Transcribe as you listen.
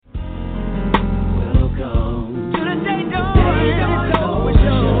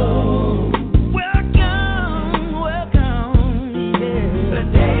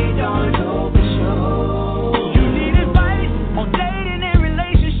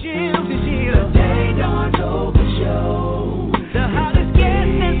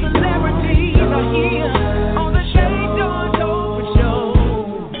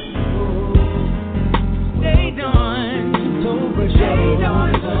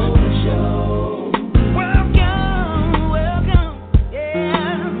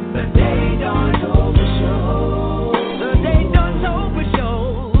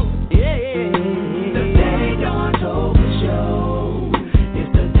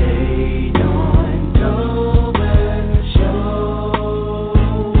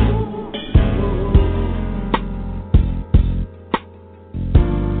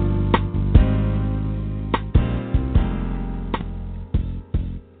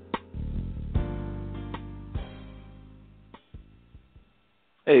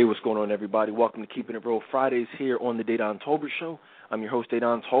Hey, what's going on, everybody? Welcome to Keeping It Real Fridays here on the Dedan Tolbert Show. I'm your host,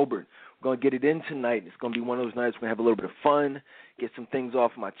 Dedan Tolbert. We're going to get it in tonight. It's going to be one of those nights we're going to have a little bit of fun, get some things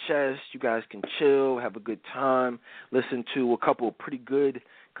off my chest. You guys can chill, have a good time, listen to a couple of pretty good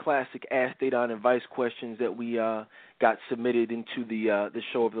classic Ask Dedan Advice questions that we got submitted into the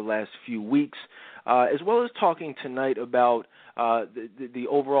show over the last few weeks, as well as talking tonight about the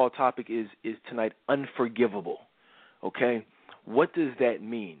overall topic is tonight unforgivable, okay? What does that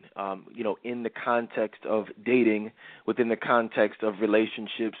mean, in the context of dating, within the context of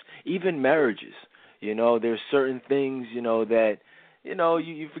relationships, even marriages? There's certain things, that,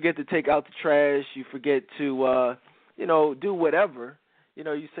 you forget to take out the trash, you forget to, do whatever.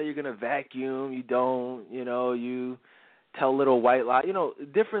 You say you're going to vacuum, you don't, you tell a little white lie,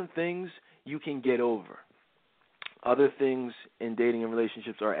 different things you can get over. Other things in dating and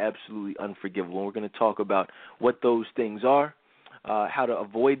relationships are absolutely unforgivable. And we're going to talk about what those things are, how to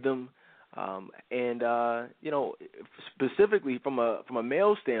avoid them, and specifically from a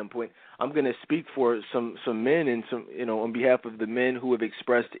male standpoint, I'm going to speak for some men and some on behalf of the men who have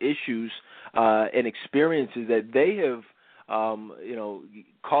expressed issues and experiences that they have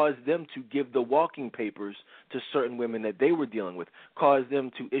caused them to give the walking papers to certain women that they were dealing with, caused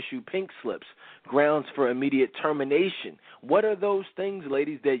them to issue pink slips, grounds for immediate termination. What are those things,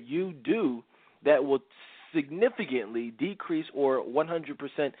 ladies, that you do that will significantly decrease or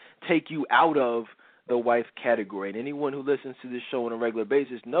 100% take you out of the wife category? And anyone who listens to this show on a regular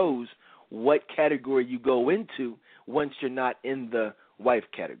basis knows what category you go into once you're not in the wife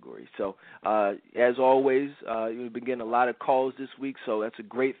category. So, as always, we've been getting a lot of calls this week, so that's a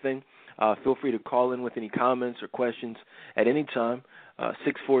great thing. Feel free to call in with any comments or questions at any time.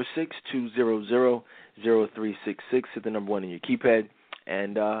 646-200-0366 is the number one in your keypad,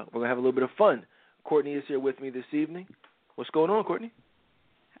 and we're going to have a little bit of fun. Courtney is here with me this evening. What's going on, Courtney?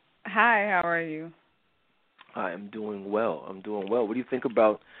 Hi, how are you? I am doing well. What do you think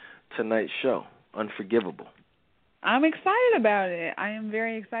about tonight's show, Unforgivable? I'm excited about it. I am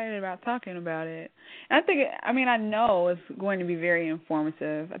very excited about talking about it. And I know it's going to be very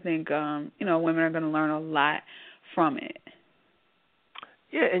informative. I think, women are going to learn a lot from it.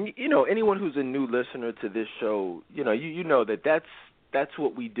 Yeah, and, anyone who's a new listener to this show, you know that's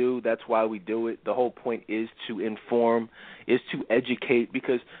what we do. That's why we do it. The whole point is to inform, is to educate,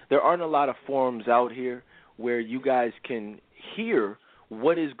 because there aren't a lot of forums out here where you guys can hear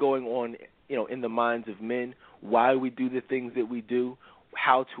what is going on, in the minds of men, why we do the things that we do,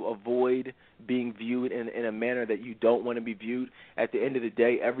 how to avoid being viewed in a manner that you don't want to be viewed. At the end of the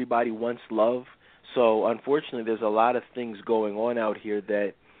day, everybody wants love. So, unfortunately, there's a lot of things going on out here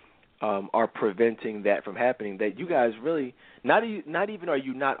that are preventing that from happening, that you guys really not even are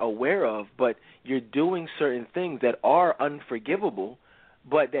you not aware of, but you're doing certain things that are unforgivable,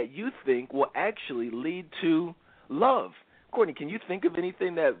 but that you think will actually lead to love. Courtney, can you think of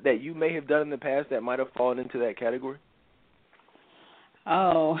anything that you may have done in the past that might have fallen into that category?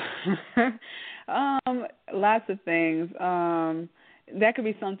 Oh, lots of things. That could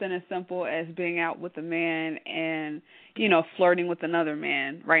be something as simple as being out with a man and, flirting with another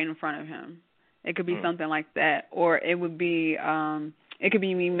man right in front of him. It could be something like that. Or it would be, it could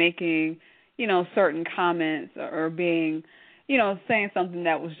be me making, certain comments or being, saying something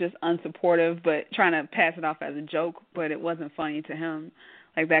that was just unsupportive, but trying to pass it off as a joke, but it wasn't funny to him.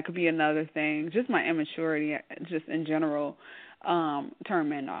 Like, that could be another thing. Just my immaturity, just in general, turn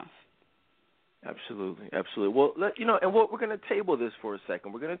men off. Absolutely. Well, and we're going to table this for a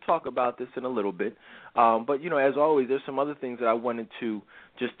second. We're going to talk about this in a little bit. But, as always, there's some other things that I wanted to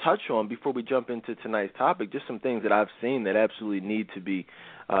just touch on before we jump into tonight's topic, just some things that I've seen that absolutely need to be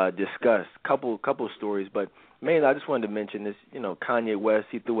discussed. Couple of stories, but mainly I just wanted to mention this, Kanye West,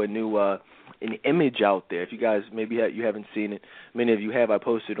 he threw a new an image out there. If you guys maybe you haven't seen it, many of you have, I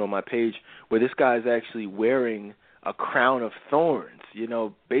posted it on my page, where this guy is actually wearing a crown of thorns,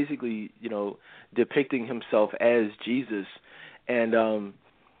 basically, depicting himself as Jesus. And,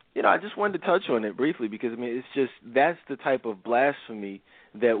 I just wanted to touch on it briefly because, it's just, that's the type of blasphemy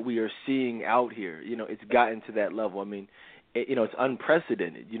that we are seeing out here. It's gotten to that level. It's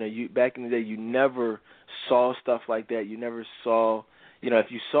unprecedented. You back in the day, you never saw stuff like that. You never saw,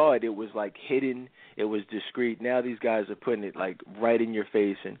 if you saw it, it was like hidden. It was discreet. Now these guys are putting it like right in your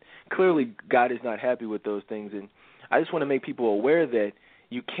face, and clearly God is not happy with those things. And I just want to make people aware that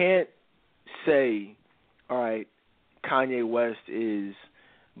you can't say, all right, Kanye West is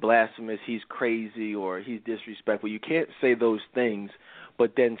blasphemous, he's crazy, or he's disrespectful. You can't say those things,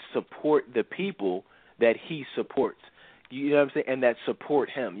 but then support the people that he supports. You know what I'm saying? And that support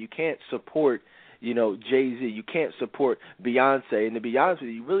him. You can't support, Jay-Z. You can't support Beyonce. And to be honest with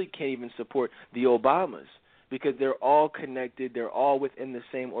you, you really can't even support the Obamas because they're all connected. They're all within the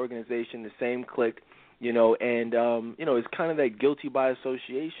same organization, the same clique. And it's kind of that guilty by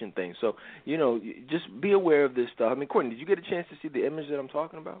association thing. So, just be aware of this stuff. I mean, Courtney, did you get a chance to see the image that I'm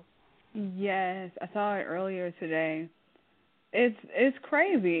talking about? Yes, I saw it earlier today. It's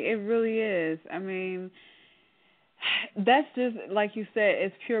crazy. It really is. I mean, that's just like you said,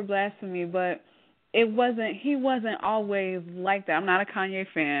 it's pure blasphemy, but he wasn't always like that. I'm not a Kanye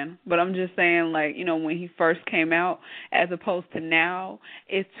fan, but I'm just saying, like, when he first came out as opposed to now,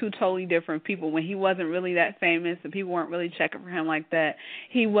 it's two totally different people. When he wasn't really that famous and people weren't really checking for him like that,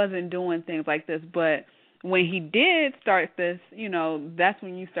 he wasn't doing things like this. But when he did start this, that's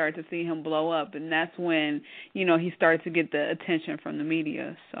when you start to see him blow up, and that's when, he started to get the attention from the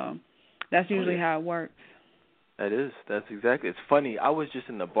media. So that's usually how it works. That is. That's exactly. It's funny. I was just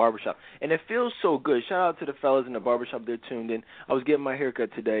in the barbershop, and it feels so good. Shout out to the fellas in the barbershop. They're tuned in. I was getting my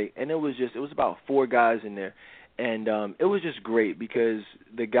haircut today, and it was about 4 guys in there, and it was just great because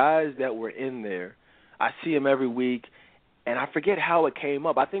the guys that were in there, I see them every week, and I forget how it came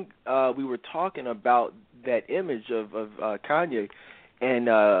up. I think we were talking about that image of Kanye, and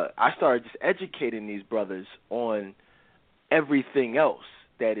I started just educating these brothers on everything else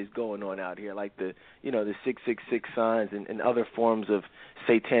that is going on out here, like the 666 signs and other forms of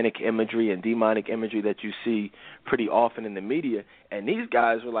satanic imagery and demonic imagery that you see pretty often in the media. And these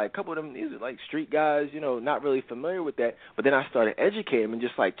guys were like, a couple of them, these are like street guys, not really familiar with that. But then I started educating them and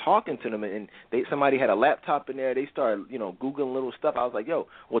just like talking to them, and somebody had a laptop in there. They started, Googling little stuff. I was like, yo,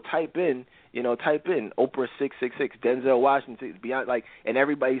 well, type in Oprah 666, Denzel Washington, beyond, like, and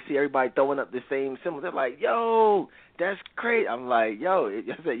everybody throwing up the same symbols. They're like, yo, that's crazy. I'm like, yo,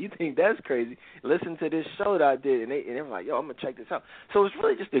 I said, you think that's crazy? Listen to this show that I did, and they were like, yo, I'm gonna check this out. So it's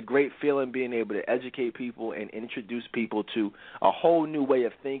really just a great feeling being able to educate people and introduce people to a whole new way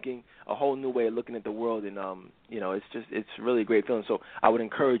of thinking, a whole new way of looking at the world, and it's really a great feeling. So I would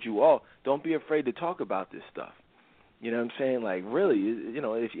encourage you all, don't be afraid to talk about this stuff. You know what I'm saying? Like, really,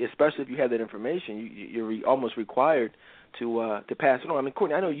 especially if you have that information, you're almost required to pass it on. I mean,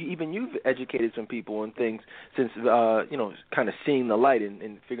 Courtney, I know you've educated some people on things since, kind of seeing the light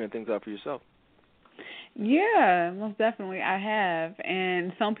and figuring things out for yourself. Yeah, most definitely I have.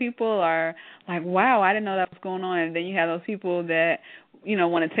 And some people are like, wow, I didn't know that was going on. And then you have those people that,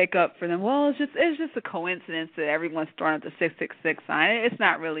 want to take up for them. Well, it's just a coincidence that everyone's throwing up the 666 sign. It's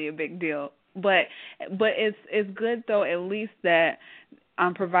not really a big deal. But it's good though, at least that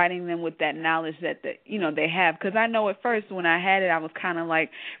I'm providing them with that knowledge that they have. Because I know at first when I had it, I was kind of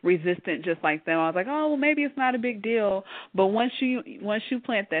like resistant, just like them. I was like, oh, well, maybe it's not a big deal. But once you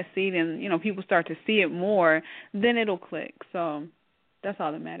plant that seed and people start to see it more, then it'll click. So that's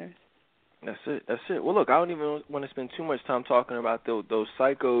all that matters. That's it. Well, look, I don't even want to spend too much time talking about those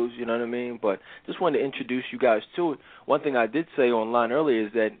psychos, you know what I mean? But just wanted to introduce you guys to it. One thing I did say online earlier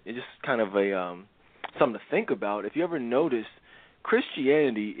is that it's just kind of a something to think about. If you ever noticed,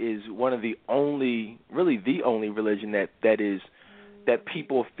 Christianity is one of the only religion that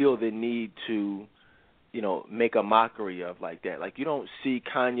people feel the need to, make a mockery of like that. Like, you don't see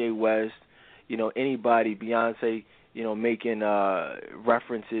Kanye West, anybody, Beyonce, making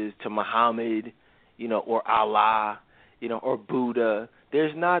references to Muhammad, or Allah, or Buddha.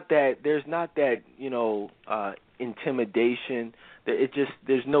 There's not that intimidation.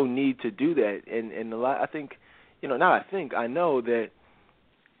 There's no need to do that. And a lot, I know that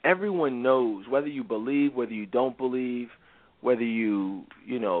everyone knows, whether you believe, whether you don't believe, whether you're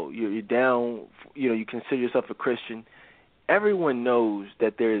down, you consider yourself a Christian. Everyone knows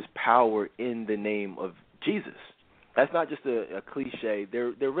that there is power in the name of Jesus. That's not just a cliche.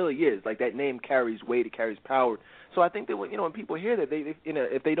 There really is. Like, that name carries weight. It carries power. So I think that when people hear that,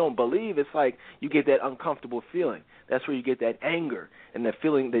 if they don't believe, it's like you get that uncomfortable feeling. That's where you get that anger and the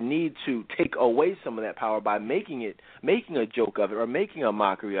feeling, the need to take away some of that power by making a joke of it or making a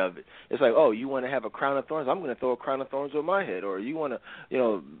mockery of it. It's like, oh, you want to have a crown of thorns? I'm going to throw a crown of thorns on my head. Or you want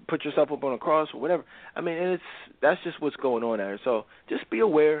to, put yourself up on a cross or whatever. I mean, that's just what's going on there. So just be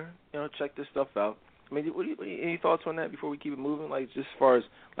aware. Check this stuff out. I mean, any thoughts on that before we keep it moving? Like, just as far as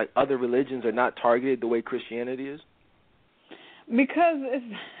like other religions are not targeted the way Christianity is. Because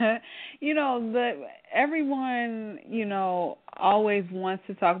it's, everyone, always wants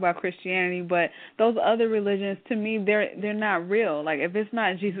to talk about Christianity, but those other religions, to me, they're not real. Like, if it's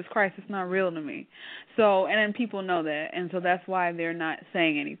not Jesus Christ, it's not real to me. So, and then people know that, and so that's why they're not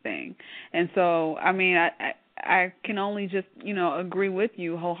saying anything. And so, I mean, I can only just, agree with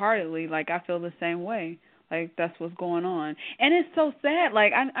you wholeheartedly. Like, I feel the same way. Like, that's what's going on. And it's so sad.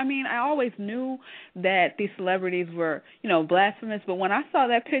 Like, I mean, I always knew that these celebrities were, blasphemous, but when I saw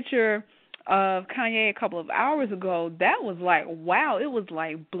that picture of Kanye a couple of hours ago, that was like, wow, it was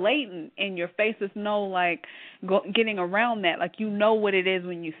like blatant in your face. There's no like getting around that. Like, you know what it is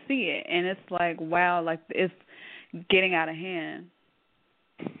when you see it, and it's like, wow, like it's getting out of hand.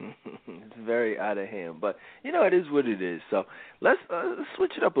 It's very out of hand, but it is what it is. So let's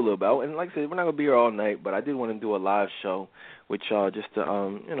switch it up a little bit. And like I said, we're not gonna be here all night, but I did want to do a live show with y'all just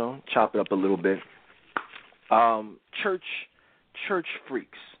to chop it up a little bit. Church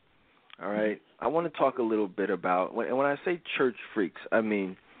freaks. All right, I want to talk a little bit about when I say church freaks. I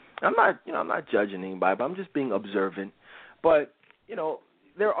mean, I'm not judging anybody, but I'm just being observant. But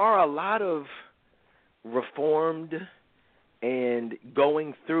there are a lot of reformed and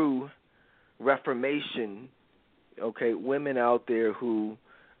going through Reformation, women out there who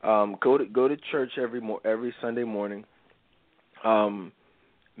go to church every Sunday morning.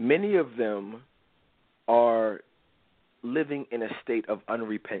 Many of them are living in a state of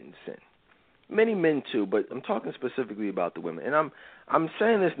unrepentant sin. Many men too, but I'm talking specifically about the women. And I'm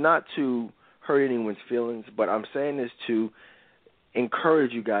saying this not to hurt anyone's feelings, but I'm saying this to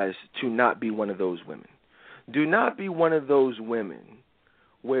encourage you guys to not be one of those women. Do not be one of those women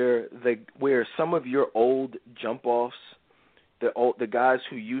where some of your old jump offs, the guys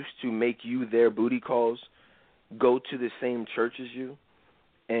who used to make you their booty calls, go to the same church as you,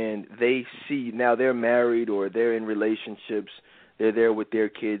 and they see now they're married or they're in relationships. They're there with their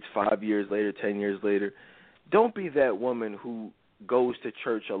kids 5 years later, 10 years later. Don't be that woman who goes to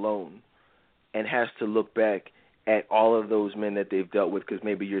church alone and has to look back at all of those men that they've dealt with because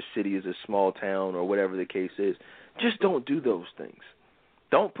maybe your city is a small town or whatever the case is. Just don't do those things.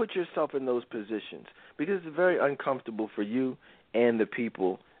 Don't put yourself in those positions because it's very uncomfortable for you and the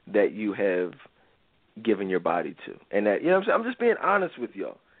people that you have given your body to. And that, I'm just being honest with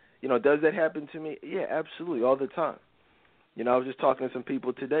y'all. Does that happen to me? Yeah, absolutely, all the time. I was just talking to some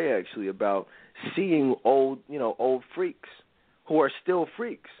people today actually about seeing old freaks who are still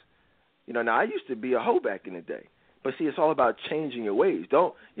freaks. Now I used to be a hoe back in the day, but see, it's all about changing your ways.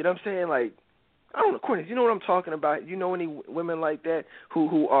 Don't, what I'm saying? Like, I don't know, Courtney, you know what I'm talking about? You know any women like that who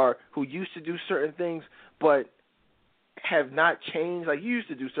used to do certain things but have not changed? Like, you used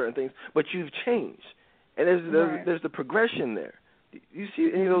to do certain things, but you've changed, and there's the progression there. You see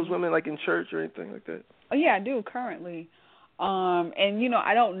any of those women like in church or anything like that? Oh yeah, I do currently. And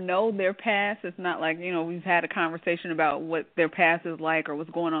I don't know their past. It's not like, we've had a conversation about what their past is like or what's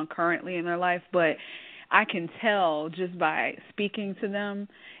going on currently in their life, but I can tell just by speaking to them,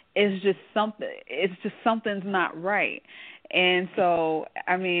 it's just something's not right. And so,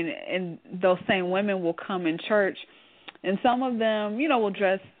 I mean, and those same women will come in church, and some of them,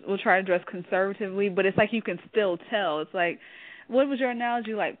 will try to dress conservatively, but it's like you can still tell. It's like, what was your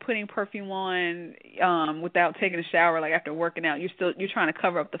analogy, like putting perfume on without taking a shower, like after working out? You're trying to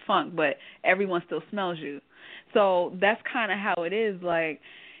cover up the funk, but everyone still smells you. So that's kind of how it is. Like,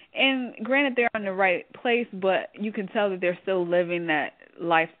 and granted, they're in the right place, but you can tell that they're still living that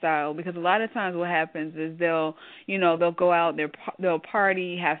lifestyle because a lot of times what happens is they'll go out, they'll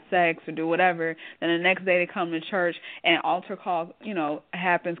party, have sex, or do whatever. Then the next day they come to church and an altar call,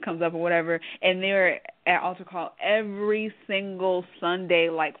 comes up or whatever, and they're at altar call every single Sunday,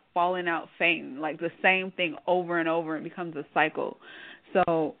 like falling out fainting, like the same thing over and over, and it becomes a cycle.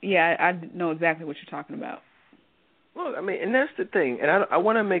 So yeah, I know exactly what you're talking about. Look, I mean, and that's the thing, and I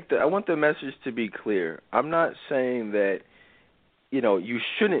want the message to be clear. I'm not saying that, you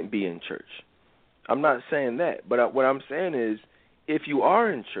shouldn't be in church. I'm not saying that, but what I'm saying is, if you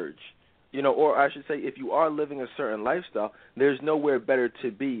are in church, or I should say, if you are living a certain lifestyle, there's nowhere better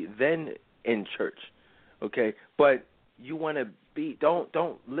to be than in church, okay? But you want to be, don't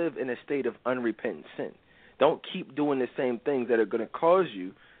live in a state of unrepentant sin. Don't keep doing the same things that are going to cause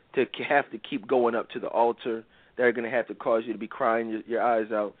you to have to keep going up to the altar, that are going to have to cause you to be crying your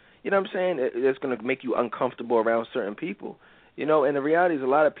eyes out. You know what I'm saying? It's going to make you uncomfortable around certain people. And the reality is a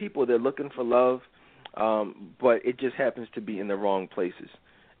lot of people, they're looking for love, but it just happens to be in the wrong places.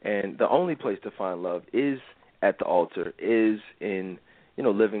 And the only place to find love is at the altar, is in,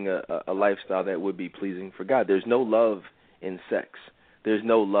 living a lifestyle that would be pleasing for God. There's no love in sex. There's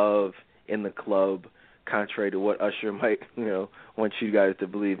no love in the club, contrary to what Usher might, want you guys to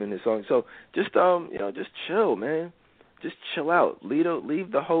believe in his song. So just chill, man. Just chill out.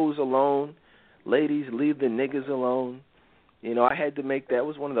 Leave the hoes alone. Ladies, leave the niggas alone. I had to make that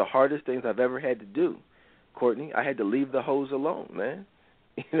was one of the hardest things I've ever had to do, Courtney. I had to leave the hoes alone, man.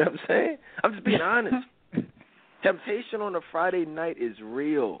 You know what I'm saying? I'm just being honest. Temptation on a Friday night is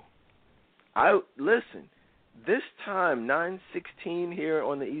real. Listen, this time, 9:16 here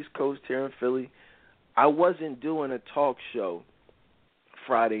on the East Coast here in Philly, I wasn't doing a talk show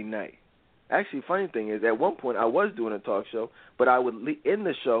Friday night. Actually, funny thing is, at one point I was doing a talk show, but I would end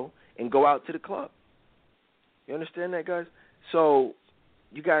the show and go out to the club. You understand that, guys? So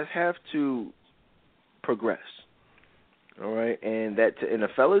you guys have to progress, all right? And the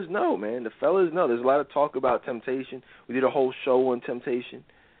fellas know, man. The fellas know. There's a lot of talk about temptation. We did a whole show on temptation,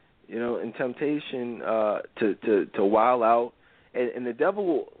 and temptation to wild out. And the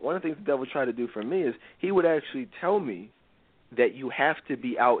devil, one of the things the devil tried to do for me is he would actually tell me that you have to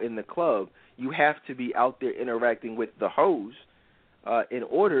be out in the club. You have to be out there interacting with the hoes in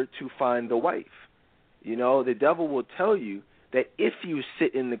order to find the wife. The devil will tell you that if you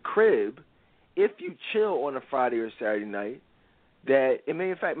sit in the crib, if you chill on a Friday or Saturday night, that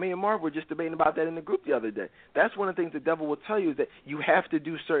in fact, me and Marv were just debating about that in the group the other day. That's one of the things the devil will tell you, is that you have to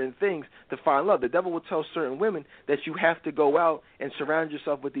do certain things to find love. The devil will tell certain women that you have to go out and surround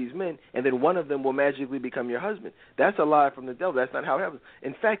yourself with these men, and then one of them will magically become your husband. That's a lie from the devil. That's not how it happens.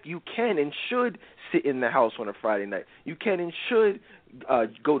 In fact, you can and should sit in the house on a Friday night. You can and should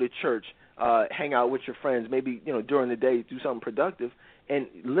go to church, hang out with your friends, maybe during the day, do something productive, and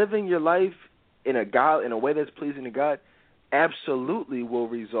living your life in a way that's pleasing to God absolutely will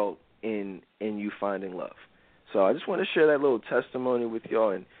result in you finding love. So I just want to share that little testimony with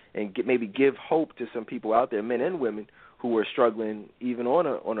y'all and maybe give hope to some people out there, men and women, who are struggling even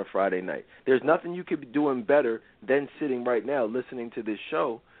on a Friday night. There's nothing you could be doing better than sitting right now listening to this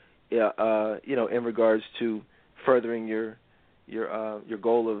show, in regards to furthering your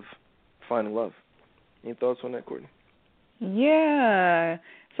goal of finding love. Any thoughts on that, Courtney? Yeah.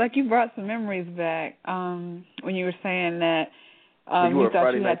 It's like you brought some memories back when you were saying that you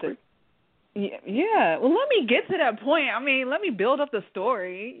thought you had to. Yeah. Well, let me get to that point. I mean, let me build up the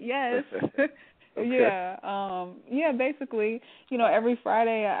story. Yes. Okay. Yeah. Basically, every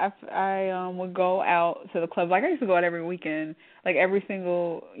Friday I would go out to the club. Like I used to go out every weekend, like every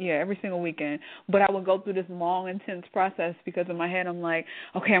single weekend. But I would go through this long, intense process because in my head I'm like,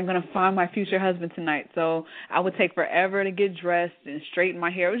 okay, I'm gonna find my future husband tonight. So I would take forever to get dressed and straighten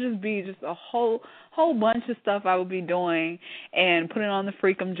my hair. It would just be a whole bunch of stuff I would be doing and putting on the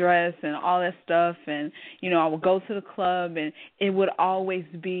freakum dress and all that stuff. And I would go to the club and it would always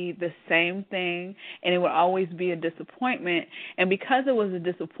be the same thing, and it would always be a disappointment. And because it was a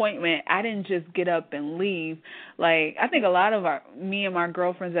disappointment, I didn't just get up and leave. Like, I think a lot of me and my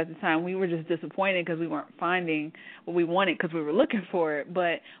girlfriends at the time, we were just disappointed because we weren't finding what we wanted because we were looking for it.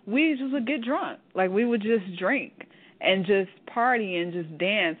 But we just would get drunk. Like, we would just drink and just party and just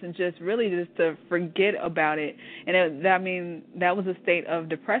dance and just really just to forget about it. And that was a state of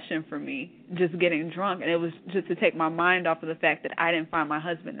depression for me, just getting drunk. And it was just to take my mind off of the fact that I didn't find my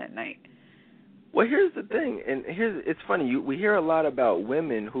husband that night. Well, here's the thing, and it's funny. We hear a lot about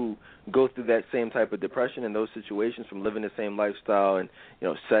women who go through that same type of depression in those situations from living the same lifestyle and,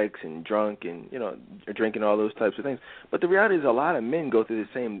 sex and drunk and, drinking, all those types of things. But the reality is a lot of men go through the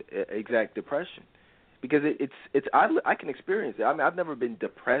same exact depression because I can experience it. I mean, I've never been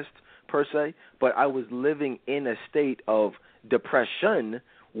depressed per se, but I was living in a state of depression,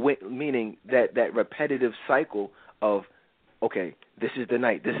 meaning that repetitive cycle of, okay, this is the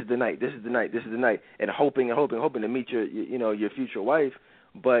night, and hoping to meet your future wife,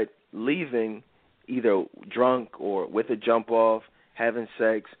 but leaving either drunk or with a jump off, having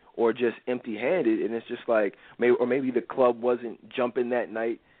sex, or just empty-handed, and it's just like, maybe the club wasn't jumping that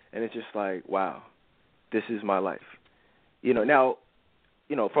night, and it's just like, wow, this is my life. Now,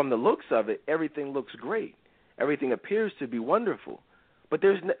 from the looks of it, everything looks great. Everything appears to be wonderful, but see,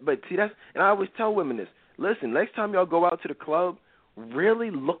 and I always tell women this. Listen, next time y'all go out to the club,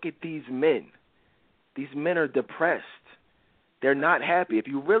 really look at these men. These men are depressed. They're not happy. If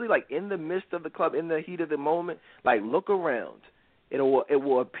you really, in the midst of the club, in the heat of the moment, look around. It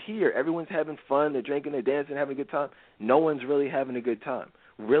will appear everyone's having fun, they're drinking, they're dancing, having a good time. No one's really having a good time.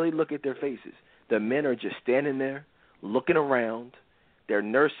 Really look at their faces. The men are just standing there, looking around. They're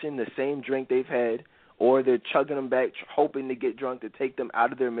nursing the same drink they've had, or they're chugging them back, hoping to get drunk to take them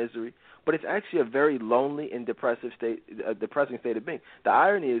out of their misery. But it's actually a very lonely and depressing state of being. The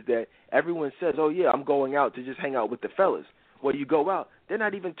irony is that everyone says, oh, yeah, I'm going out to just hang out with the fellas. Well, you go out, they're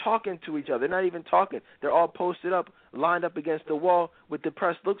not even talking to each other. They're not even talking. They're all posted up, lined up against the wall with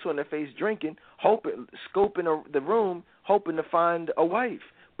depressed looks on their face, drinking, scoping the room, hoping to find a wife.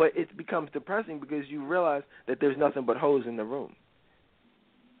 But it becomes depressing because you realize that there's nothing but hoes in the room.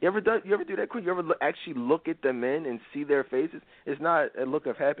 You ever do that quick? You ever actually look at the men and see their faces? It's not a look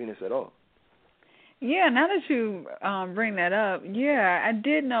of happiness at all. Yeah, now that you bring that up, yeah, I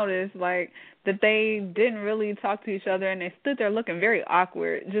did notice, that they didn't really talk to each other, and they stood there looking very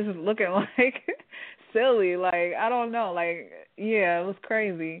awkward, just looking like silly. Like, I don't know. Like, yeah, it was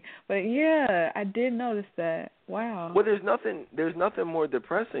crazy. But yeah, I did notice that. Wow. Well, there's nothing more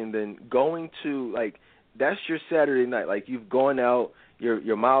depressing than going to, like, that's your Saturday night. Like, you've gone out,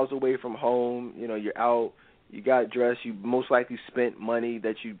 you're miles away from home, you know, you're out, you got dressed, you most likely spent money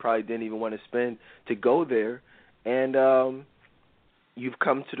that you probably didn't even want to spend to go there, and you've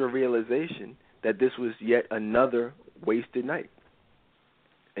come to the realization that this was yet another wasted night.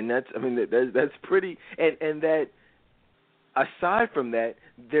 And that's pretty, and that aside from that,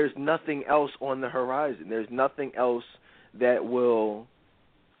 there's nothing else on the horizon. There's nothing else that will,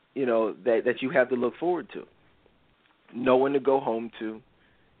 you know, that you have to look forward to. No one to go home to,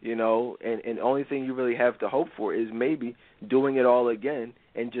 you know, and the only thing you really have to hope for is maybe doing it all again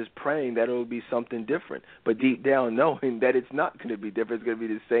and just praying that it will be something different. But deep down knowing that it's not going to be different, it's going to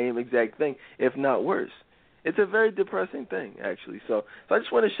be the same exact thing, if not worse. It's a very depressing thing, actually. So I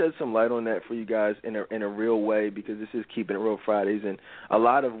just want to shed some light on that for you guys in a real way, because this is Keeping It Real Fridays, and a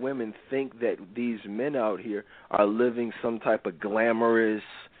lot of women think that these men out here are living some type of glamorous,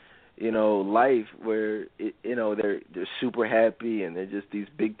 you know, life where you know they're super happy and they're just these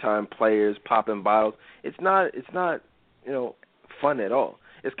big time players popping bottles. It's not you know, fun at all.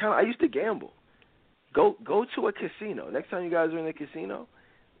 It's kind of, I used to gamble. Go to a casino. Next time you guys are in the casino,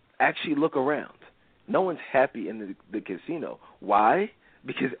 actually look around. No one's happy in the casino. Why?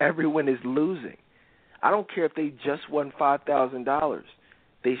 Because everyone is losing. I don't care if they just won $5,000.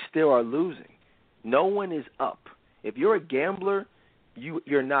 They still are losing. No one is up. If you're a gambler,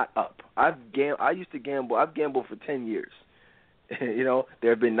 you're not up. I used to gamble. I've gambled for 10 years. You know, there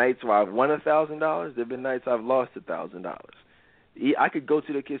have been nights where I've won $1,000. There have been nights I've lost $1,000. I could go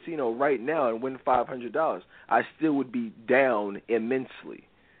to the casino right now and win $500. I still would be down immensely.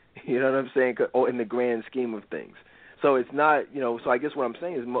 You know what I'm saying? In the grand scheme of things. So it's not, you know, so I guess what I'm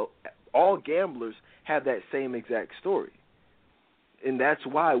saying is all gamblers have that same exact story. And that's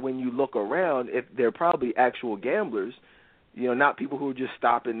why when you look around, if they're probably actual gamblers, you know, not people who are just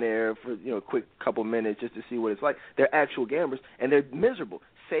stopping there for, you know, a quick couple minutes just to see what it's like. They're actual gamblers, and they're miserable.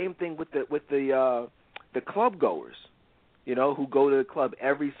 Same thing with the club goers, you know, who go to the club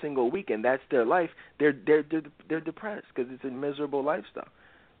every single week, and that's their life. They're depressed because it's a miserable lifestyle.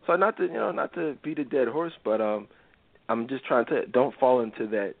 So not to beat a dead horse, but I'm just trying to don't fall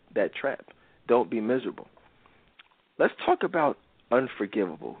into that trap. Don't be miserable. Let's talk about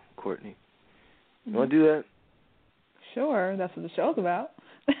unforgivable, Courtney. You want to do that? Sure, that's what the show's about.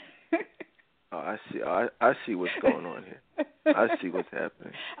 Oh, I see. I see what's going on here. I see what's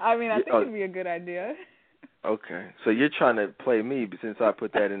happening. I mean, I think it'd be a good idea. Okay, so you're trying to play me since I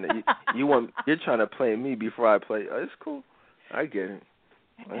put that in there. You're trying to play me before I play. Oh, it's cool. I get it.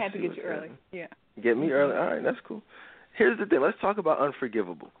 I had to get you early. Yeah. Get me early. All right, that's cool. Here's the thing. Let's talk about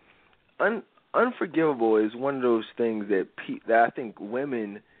unforgivable. Unforgivable is one of those things that I think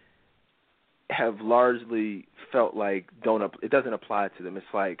women have largely felt like it doesn't apply to them. It's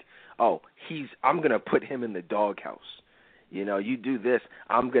like, oh, I'm going to put him in the doghouse. You know, you do this,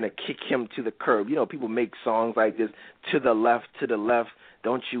 I'm going to kick him to the curb. You know, people make songs like this, to the left,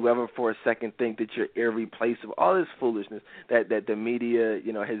 don't you ever for a second think that you're irreplaceable. All this foolishness that the media,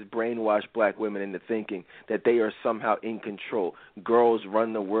 you know, has brainwashed black women into thinking that they are somehow in control. Girls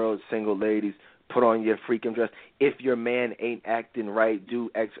run the world, single ladies, put on your freaking dress. If your man ain't acting right, do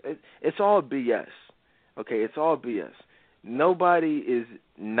X. It's all BS. Okay, it's all BS. Nobody is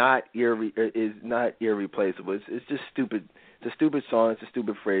not irreplaceable. It's just stupid. It's a stupid song. It's a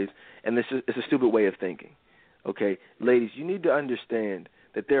stupid phrase, and it's a stupid way of thinking. Okay, ladies, you need to understand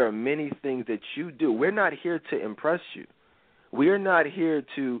that there are many things that you do. We're not here to impress you. We are not here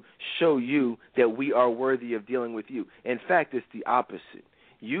to show you that we are worthy of dealing with you. In fact, it's the opposite.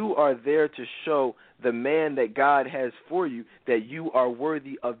 You are there to show the man that God has for you that you are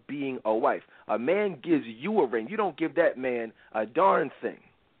worthy of being a wife. A man gives you a ring. You don't give that man a darn thing,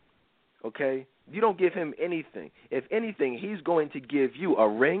 okay? You don't give him anything. If anything, he's going to give you a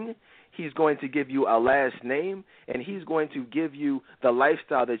ring, he's going to give you a last name, and he's going to give you the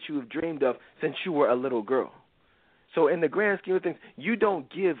lifestyle that you have dreamed of since you were a little girl. So in the grand scheme of things, you don't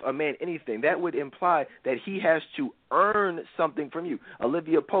give a man anything. That would imply that he has to earn something from you.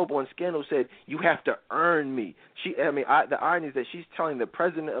 Olivia Pope on Scandal said, you have to earn me. The irony is that she's telling the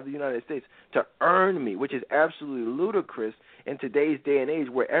President of the United States to earn me, which is absolutely ludicrous in today's day and age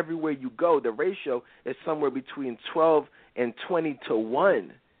where everywhere you go, the ratio is somewhere between 12 and 20 to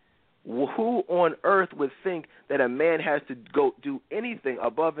 1. Who on earth would think that a man has to go do anything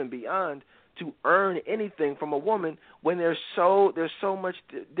above and beyond to earn anything from a woman when there's so much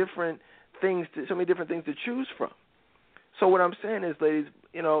different so many different things to choose from. So what I'm saying is, ladies,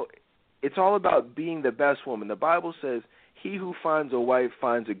 it's all about being the best woman. The Bible says, "He who finds a wife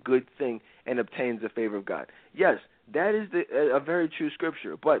finds a good thing and obtains the favor of God." Yes, that is a very true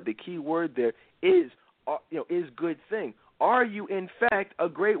scripture. But the key word there is good thing. Are you in fact a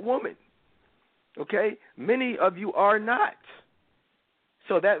great woman? Okay, many of you are not.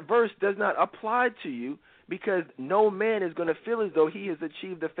 So that verse does not apply to you, because no man is going to feel as though he has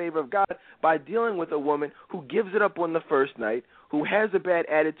achieved the favor of God by dealing with a woman who gives it up on the first night, who has a bad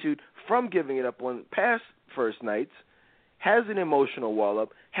attitude from giving it up on past first nights, has an emotional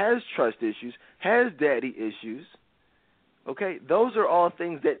wall-up, has trust issues, has daddy issues. Okay, those are all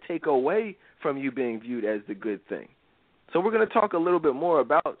things that take away from you being viewed as the good thing. So we're going to talk a little bit more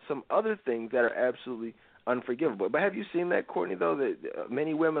about some other things that are absolutely unforgivable. But have you seen that, Courtney, though, that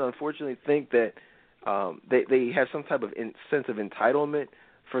many women unfortunately think that they have some type of sense of entitlement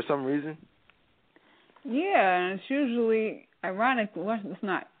for some reason? Yeah, and it's usually ironically. Well, it's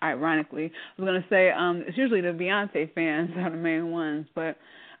not ironically. I was going to say it's usually the Beyonce fans are the main ones, but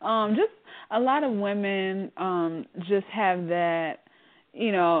just a lot of women just have that,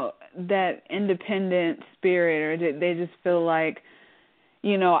 that independent spirit, or they just feel like,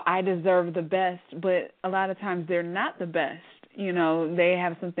 I deserve the best, but a lot of times they're not the best. They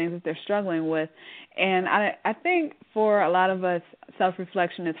have some things that they're struggling with. And I think for a lot of us,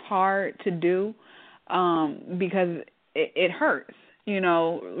 self-reflection is hard to do because it hurts.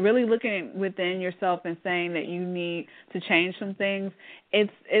 Really looking within yourself and saying that you need to change some things,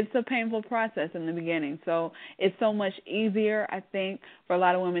 it's a painful process in the beginning. So it's so much easier, I think, for a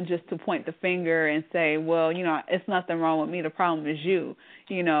lot of women just to point the finger and say, well, it's nothing wrong with me. The problem is you.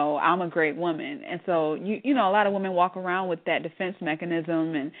 I'm a great woman. And so, a lot of women walk around with that defense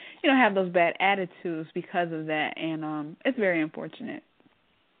mechanism and, have those bad attitudes because of that. And it's very unfortunate.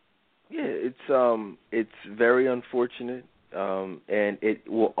 Yeah, it's very unfortunate. And it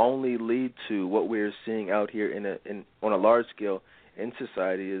will only lead to what we're seeing out here on a large scale in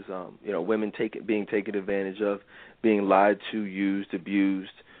society is women being taken advantage of, being lied to, used,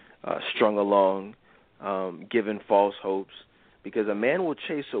 abused, strung along, given false hopes. Because a man will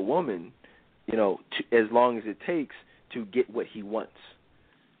chase a woman, as long as it takes to get what he wants.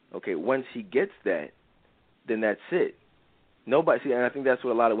 Okay, once he gets that, then that's it. And I think that's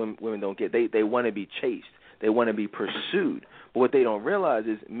what a lot of women don't get. They want to be chased. They want to be pursued. But what they don't realize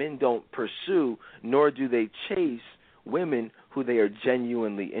is men don't pursue, nor do they chase women who they are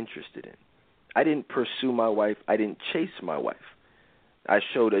genuinely interested in. I didn't pursue my wife. I didn't chase my wife. I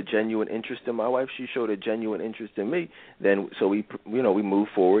showed a genuine interest in my wife. She showed a genuine interest in me. So we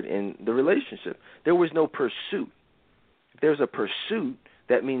moved forward in the relationship. There was no pursuit. If there's a pursuit,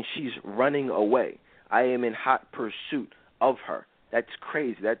 that means she's running away. I am in hot pursuit of her. That's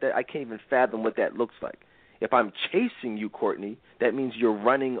crazy. That I can't even fathom what that looks like. If I'm chasing you, Courtney, that means you're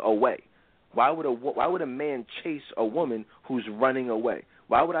running away. Why would a man chase a woman who's running away?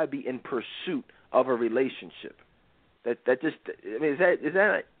 Why would I be in pursuit of a relationship? Is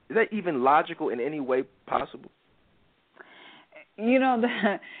that even logical in any way possible?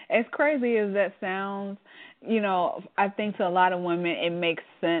 As crazy as that sounds, I think to a lot of women it makes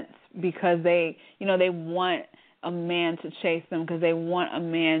sense because they want a man to chase them, because they want a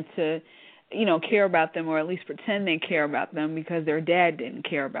man to care about them, or at least pretend they care about them because their dad didn't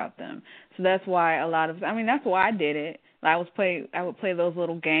care about them. So that's why that's why I did it. I would play those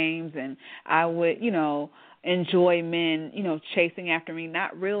little games, and I would, enjoy men, chasing after me,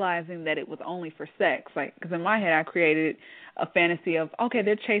 not realizing that it was only for sex. Because in my head I created a fantasy of, okay,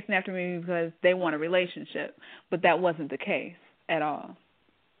 they're chasing after me because they want a relationship. But that wasn't the case at all.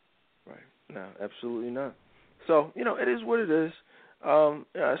 Right. No, absolutely not. So, it is what it is.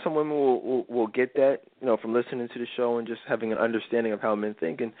 Some women will get that, from listening to the show and just having an understanding of how men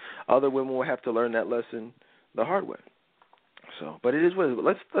think, and other women will have to learn that lesson the hard way. So, but it is what it is.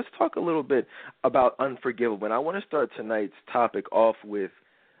 But let's talk a little bit about unforgivable. And I want to start tonight's topic off with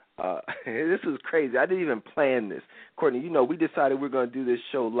this is crazy. I didn't even plan this, Courtney. We decided we're going to do this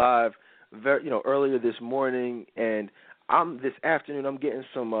show live, earlier this morning, and this afternoon I'm getting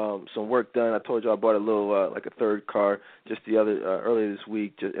some work done. I told you I bought a little like a third car just the earlier this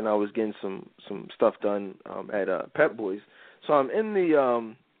week, and I was getting some stuff done at Pep Boys. So I'm in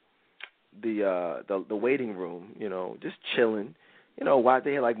the waiting room, just chilling. Why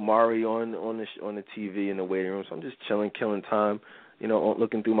they had like Mari on the TV in the waiting room. So I'm just chilling, killing time,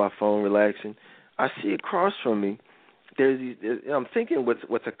 looking through my phone, relaxing. I see across from me, I'm thinking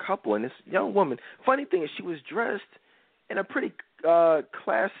what's a couple, and this young woman. Funny thing is, she was dressed in a pretty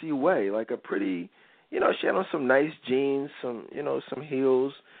classy way, like a pretty, she had on some nice jeans, some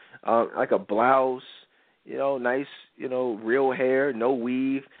heels, like a blouse, nice, real hair, no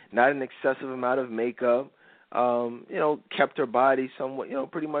weave, not an excessive amount of makeup, kept her body somewhat,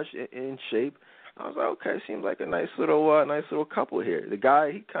 pretty much in shape. I was like, okay, seems like a nice little couple here. The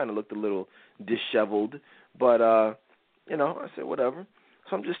guy, he kind of looked a little disheveled, but, I said, whatever.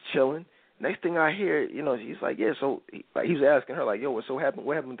 So I'm just chilling. Next thing I hear, he's like, yeah, so he was asking her, like, yo, what happened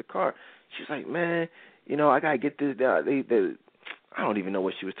with the car? She's like, man, I got to get this down. I don't even know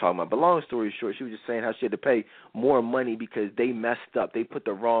what she was talking about, but long story short, she was just saying how she had to pay more money because they messed up. They put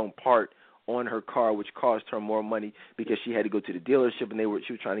the wrong part on her car, which cost her more money because she had to go to the dealership, and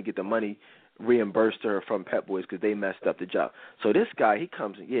she was trying to get the money reimbursed to her from Pep Boys because they messed up the job. So this guy, he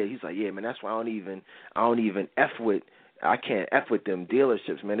comes in, he's like, yeah, man, that's why I don't even I can't F with them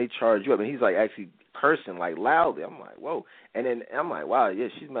dealerships, man. They charge you up. And he's like actually cursing like loudly. I'm like, whoa. And then I'm like, wow, yeah,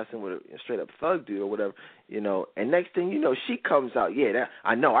 she's messing with a straight up thug dude or whatever, And next thing you know, she comes out,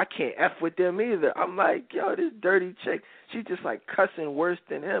 I know, I can't F with them either. I'm like, yo, this dirty chick, she's just like cussing worse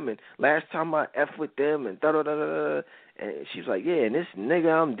than him. And last time I F with them and da-da-da-da-da. And she's like, yeah, and this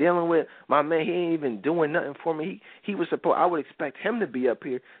nigga I'm dealing with, my man, he ain't even doing nothing for me. He was supposed, I would expect him to be up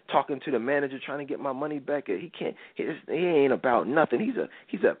here talking to the manager trying to get my money back. He can't, he ain't about nothing.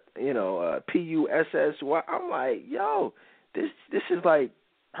 He's a PUSS. I'm like, yo, this is like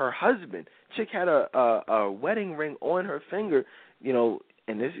her husband. Chick had a wedding ring on her finger,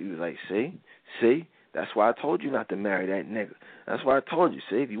 and this, he was like, see, that's why I told you not to marry that nigga. That's why I told you,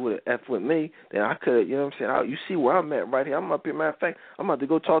 see, if you would have F with me, then I could have, you know what I'm saying? You see where I'm at right here. I'm up here, matter of fact, I'm about to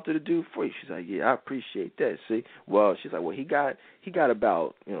go talk to the dude for you. She's like, yeah, I appreciate that, see. Well, she's like, well, he got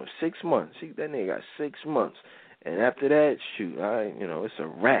about, 6 months. That nigga got 6 months. And after that, shoot, it's a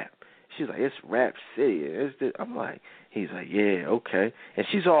wrap. She's like, it's Rap City. I'm like, he's like, yeah, okay. And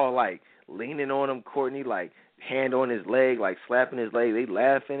she's all like leaning on him, Courtney, like hand on his leg, like slapping his leg. They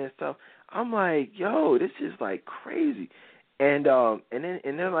laughing and stuff. I'm like, yo, this is like crazy. And then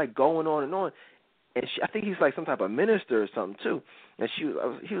they're like going on and on. And I think he's like some type of minister or something too. And he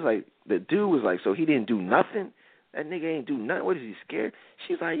was like, the dude was like, so he didn't do nothing? That nigga ain't do nothing. What is he scared?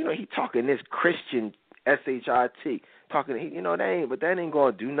 She's like, he talking this Christian SHIT, talking, that ain't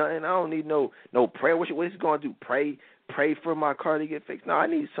gonna do nothing. I don't need no prayer. What is he gonna do? Pray for my car to get fixed? No, I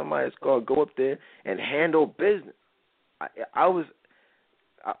need somebody that's gonna go up there and handle business. I was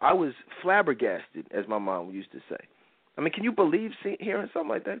flabbergasted, as my mom used to say. I mean, can you believe hearing something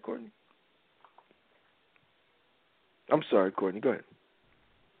like that, Courtney? I'm sorry, Courtney. Go ahead.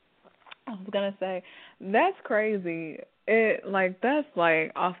 I was gonna say that's crazy. That's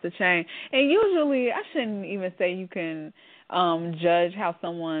like off the chain. And usually, I shouldn't even say you can judge how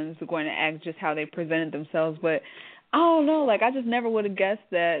someone's going to act just how they presented themselves, but I don't know. I just never would have guessed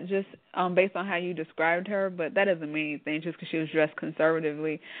that just based on how you described her. But that doesn't mean anything just because she was dressed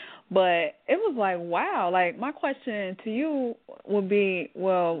conservatively. But it was like, wow. My question to you would be,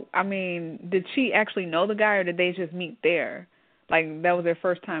 well, I mean, did she actually know the guy or did they just meet there? That was their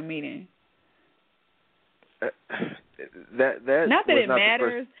first time meeting. That not that it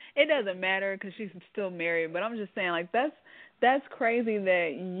matters. It doesn't matter because she's still married. But I'm just saying, that's crazy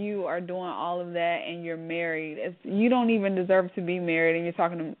that you are doing all of that and you're married. You don't even deserve to be married, and you're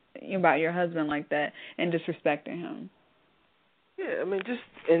talking about your husband like that and disrespecting him. Yeah, I mean,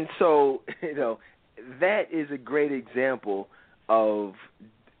 and so that is a great example of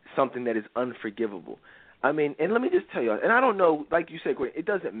something that is unforgivable. I mean, and let me just tell you, and I don't know, like you said, it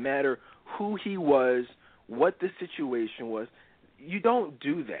doesn't matter who he was, what the situation was. You don't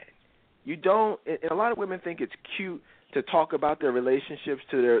do that. You don't. And a lot of women think it's cute to talk about their relationships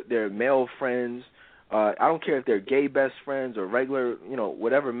to their male friends. I don't care if they're gay best friends or regular,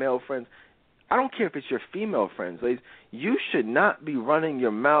 whatever male friends. I don't care if it's your female friends, ladies. You should not be running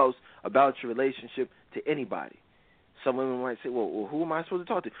your mouths about your relationship to anybody. Some women might say, well, who am I supposed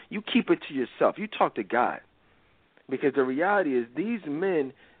to talk to? You keep it to yourself. You talk to God. Because the reality is these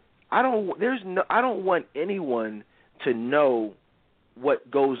men, I don't want anyone to know what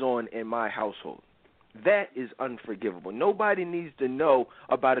goes on in my household. That is unforgivable. Nobody needs to know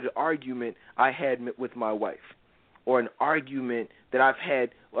about an argument I had with my wife or an argument that I've had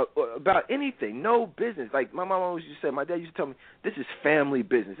about anything. No business. Like my mom always used to say, my dad used to tell me, this is family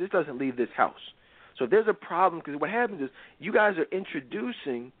business. This doesn't leave this house. So if there's a problem, because what happens is you guys are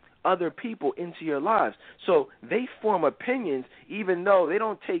introducing other people into your lives. So they form opinions even though they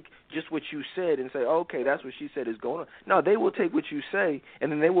don't take just what you said and say, okay, that's what she said is going on. No, they will take what you say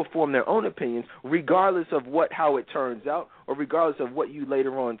and then they will form their own opinions regardless of how it turns out or regardless of what you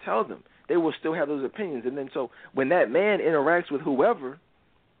later on tell them. They will still have those opinions. And then so when that man interacts with whoever,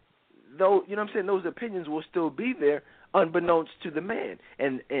 though, those opinions will still be there unbeknownst to the man.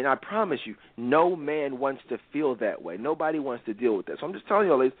 And I promise you, no man wants to feel that way. Nobody wants to deal with that. So I'm just telling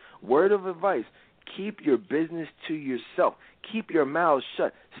you all this word of advice. Keep your business to yourself. Keep your mouth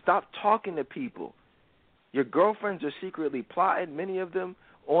shut. Stop talking to people. Your girlfriends are secretly plotting, many of them,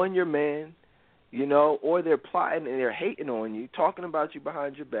 on your man, or they're plotting and they're hating on you, talking about you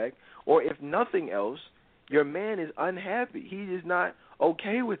behind your back, or if nothing else, your man is unhappy. He is not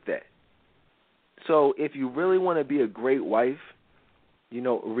okay with that. So if you really want to be a great wife,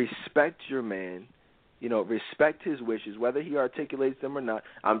 respect your man, respect his wishes, whether he articulates them or not.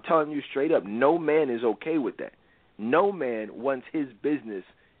 I'm telling you straight up, no man is okay with that. No man wants his business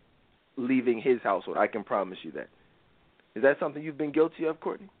leaving his household. I can promise you that. Is that something you've been guilty of,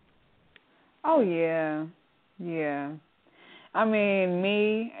 Courtney? Oh, yeah. Yeah. I mean,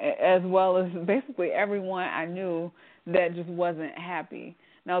 me, as well as basically everyone I knew that just wasn't happy.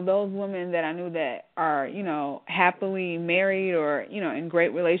 Now, those women that I knew that are, happily married or, in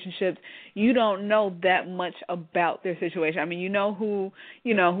great relationships, you don't know that much about their situation. I mean, you know who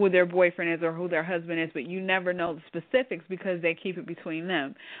their boyfriend is or who their husband is, but you never know the specifics because they keep it between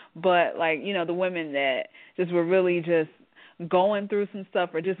them. But, the women that just were really just going through some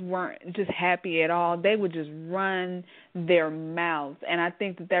stuff or just weren't just happy at all, they would just run their mouths. And I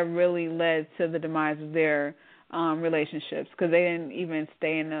think that really led to the demise of their relationships because they didn't even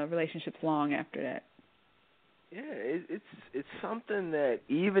stay in the relationships long after that. Yeah, it's something that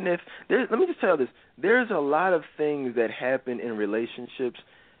even if let me just tell you this, there's a lot of things that happen in relationships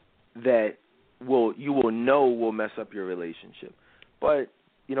that you will know will mess up your relationship, but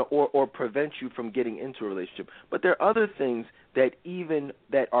or prevent you from getting into a relationship. But there are other things that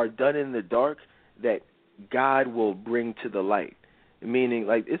are done in the dark that God will bring to the light. Meaning,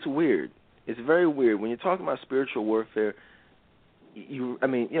 it's weird. It's very weird when you're talking about spiritual warfare.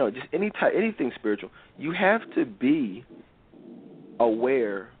 Just anything spiritual. You have to be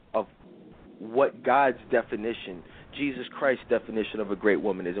aware of what God's definition, Jesus Christ's definition of a great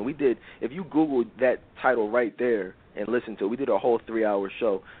woman is. And we did. If you Google that title right there and listen to it, we did a whole 3-hour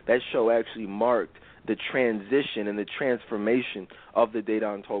show. That show actually marked the transition and the transformation of the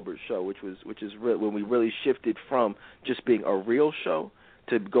Dedan Tolbert show, which is when we really shifted from just being a real show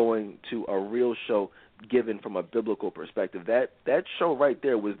to going to a real show given from a biblical perspective. That show right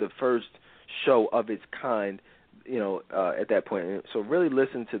there was the first show of its kind, at that point. So really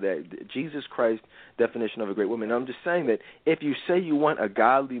listen to that. Jesus Christ's definition of a great woman. And I'm just saying that if you say you want a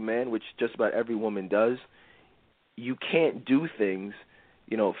godly man, which just about every woman does, you can't do things,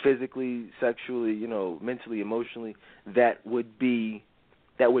 physically, sexually, mentally, emotionally, that would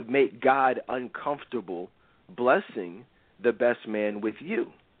make God uncomfortable blessing the best man with you.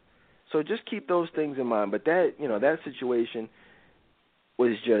 So just keep those things in mind. But that situation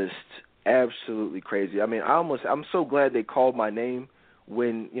was just absolutely crazy. I mean, I'm so glad they called my name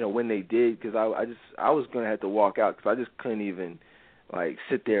when they did, because I was going to have to walk out because I just couldn't even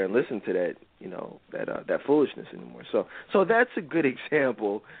sit there and listen to that, that foolishness anymore. So that's a good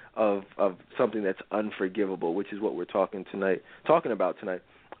example of something that's unforgivable, which is what we're talking about tonight.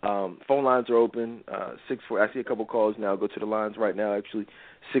 Phone lines are open. I see a couple calls now. Go to the lines right now. Actually,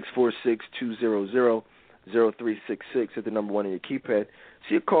 646-200-0366 at the number 1 on your keypad.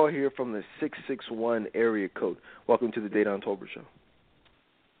 See a call here from the 661 area code. Welcome to the Dedan Tolbert Show.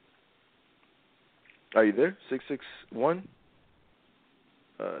 Are you there? 661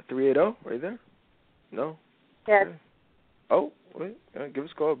 380. Are you there? No. Yes. Okay. Oh, wait. Give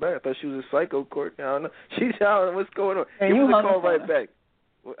us a call back. I thought she was a psycho court. I don't know. She's out. What's going on? Give us a call right back.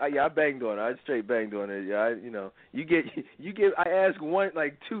 Well, I banged on it. I straight banged on it. Yeah, you get. I ask one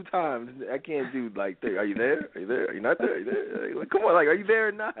 2 times. I can't do 3. Are you there? Are you there? Are you not there? Are you there? Come on, are you there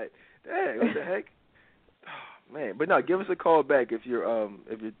or not? Dang, what the heck? Oh, man, but no, give us a call back if you're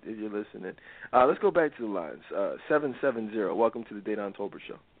listening. Let's go back to the lines. 770. Welcome to the Dedan Tolbert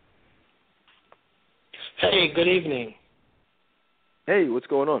Show. Hey, good evening. Hey, what's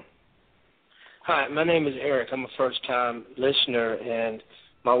going on? Hi, my name is Eric. I'm a first-time listener, and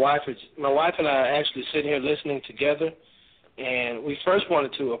my wife and I are actually sitting here listening together. And we first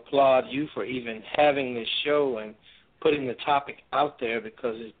wanted to applaud you for even having this show and putting the topic out there,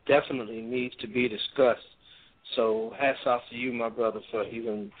 because it definitely needs to be discussed. So hats off to you, my brother, for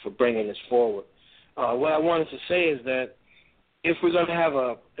bringing this forward. What I wanted to say is that if we're going to have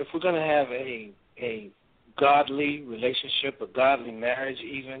a godly relationship, a godly marriage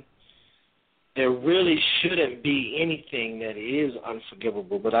even, there really shouldn't be anything that is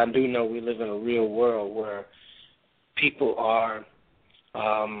unforgivable. But I do know we live in a real world where people are,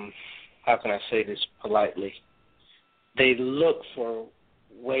 how can I say this politely? They look for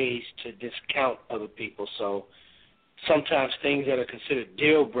ways to discount other people. So sometimes things that are considered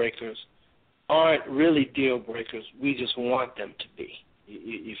deal breakers aren't really deal breakers. We just want them to be.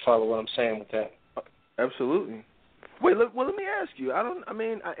 You follow what I'm saying with that? Absolutely. Wait, look, well, let me ask you.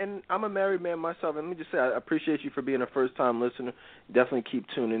 And I'm a married man myself, and let me just say I appreciate you for being a first-time listener. Definitely keep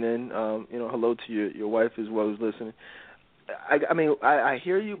tuning in. Hello to your wife as well who's listening. I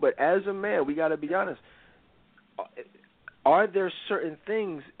hear you, but as a man, we got to be honest. Are there certain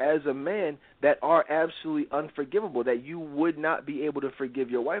things as a man that are absolutely unforgivable that you would not be able to forgive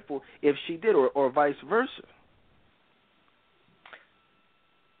your wife for if she did, or vice versa?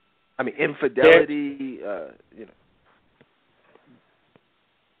 I mean, infidelity,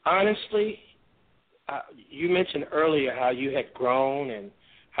 Honestly, you mentioned earlier how you had grown and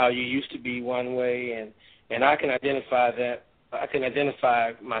how you used to be one way, and I can identify that. I can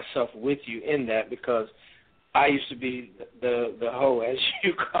identify myself with you in that because I used to be the hoe, as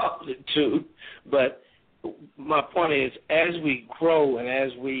you called it, too. But my point is, as we grow and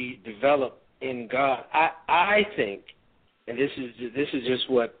as we develop in God, I think, and this is just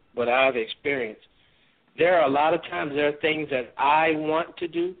what I've experienced, there are a lot of times there are things that I want to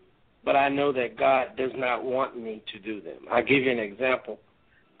do, but I know that God does not want me to do them. I'll give you an example.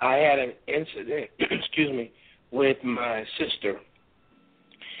 I had an incident, with my sister,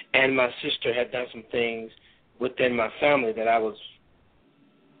 and my sister had done some things within my family that I was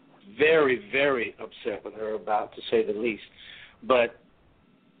very, very upset with her about, to say the least. But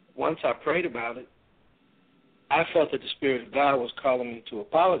once I prayed about it, I felt that the Spirit of God was calling me to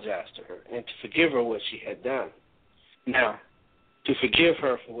apologize to her and to forgive her what she had done. Now, to forgive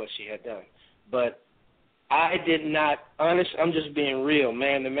her for what she had done. But I did not, I'm just being real,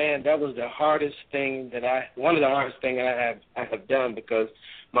 man to man, that was the hardest thing one of the hardest things that I have done, because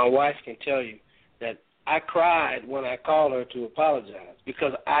my wife can tell you that I cried when I called her to apologize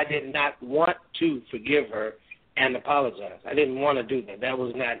because I did not want to forgive her and apologize. I didn't want to do that. That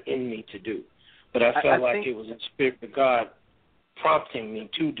was not in me to do. But I felt like it was the Spirit of God prompting me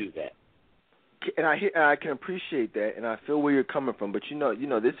to do that. And I can appreciate that, and I feel where you're coming from. But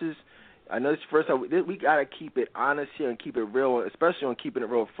this is, I know it's first. We gotta keep it honest here and keep it real, especially on Keeping It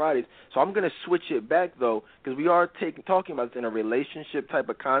Real Fridays. So I'm gonna switch it back though, because we are talking about this in a relationship type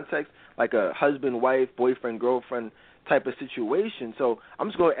of context, like a husband, wife, boyfriend, girlfriend type of situation. So I'm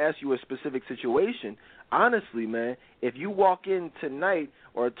just gonna ask you a specific situation. Honestly, man, if you walk in tonight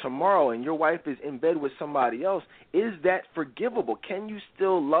or tomorrow and your wife is in bed with somebody else, is that forgivable? Can you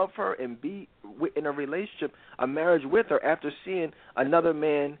still love her and be in a relationship, a marriage with her after seeing another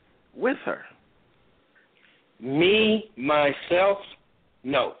man with her? Me, myself,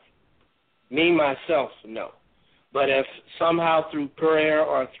 no. Me, myself, no. But if somehow through prayer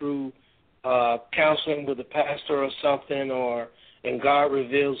or through counseling with a pastor or something, and God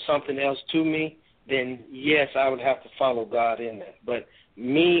reveals something else to me, then yes, I would have to follow God in that. But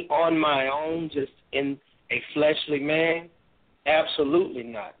me on my own, just in a fleshly man, absolutely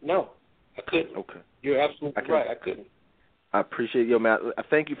not. No, I couldn't. Okay. You're absolutely right. I couldn't. I appreciate you, Matt.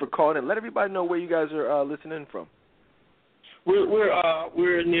 Thank you for calling, and let everybody know where you guys are listening from.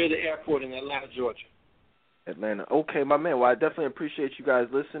 We're near the airport in Atlanta, Georgia. Atlanta. Okay, my man. Well, I definitely appreciate you guys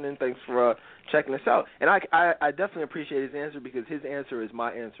listening. Thanks for checking us out. And I definitely appreciate his answer, because his answer is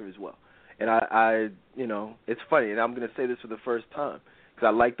my answer as well. And I it's funny, and I'm going to say this for the first time, because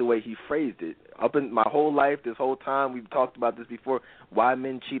I like the way he phrased it. Up in my whole life, this whole time, we've talked about this before, why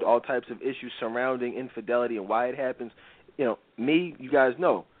men cheat, all types of issues surrounding infidelity and why it happens. Me, you guys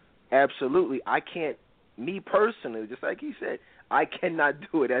know, absolutely, I can't, me personally, just like he said, I cannot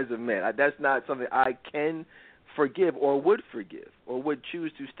do it as a man. That's not something I can forgive or would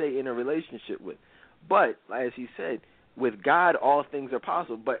choose to stay in a relationship with. But, as he said, with God, all things are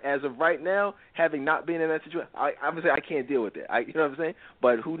possible. But as of right now, having not been in that situation, obviously I can't deal with it. You know what I'm saying?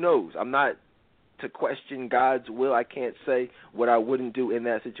 But who knows? I'm not to question God's will. I can't say what I wouldn't do in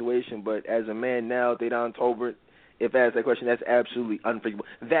that situation. But as a man now, Dedan Tolbert, if asked that question, that's absolutely unforgivable.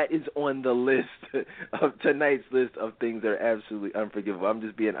 That is on the list of tonight's list of things that are absolutely unforgivable. I'm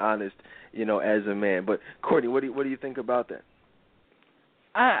just being honest, as a man. But Courtney, what do you think about that?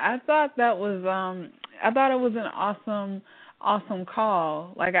 I thought that was I thought it was an awesome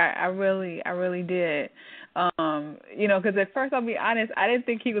call. Like I really did. Because at first, I'll be honest, I didn't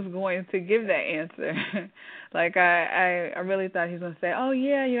think he was going to give that answer. Like I really thought he was going to say, "Oh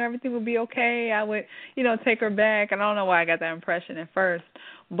yeah, everything would be okay. I would, take her back." And I don't know why I got that impression at first,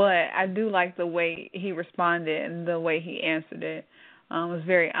 but I do like the way he responded and the way he answered it. It was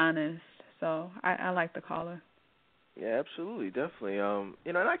very honest. So I like the caller. Yeah, absolutely, definitely.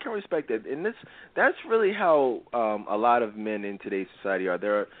 And I can respect that. And that's really how a lot of men in today's society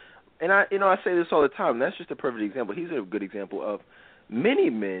are. And I say this all the time. That's just a perfect example. He's a good example of many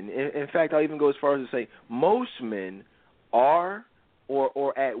men. In fact, I'll even go as far as to say most men are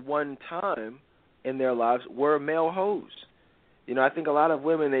or at one time in their lives were male hoes. I think a lot of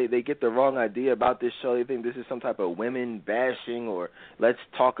women, they get the wrong idea about this show. They think this is some type of women bashing or let's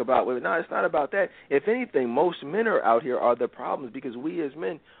talk about women. No, it's not about that. If anything, most men are out here are the problems because we as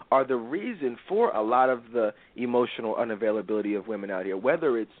men are the reason for a lot of the emotional unavailability of women out here,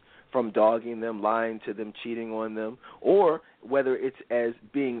 whether it's from dogging them, lying to them, cheating on them, or whether it's as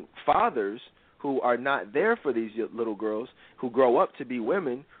being fathers who are not there for these little girls who grow up to be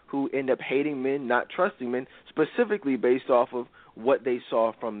women who end up hating men, not trusting men, specifically based off of what they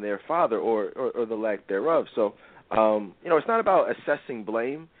saw from their father or the lack thereof. So, it's not about assessing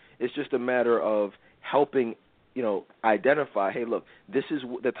blame. It's just a matter of helping, identify, hey, look, this is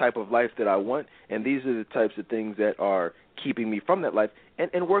the type of life that I want, and these are the types of things that are keeping me from that life,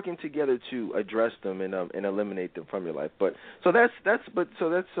 and working together to address them and eliminate them from your life. But that's what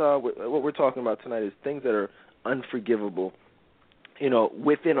we're talking about tonight is things that are unforgivable,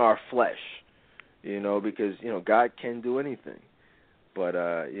 within our flesh, because God can do anything, but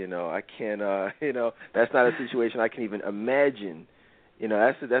I can't, that's not a situation I can even imagine.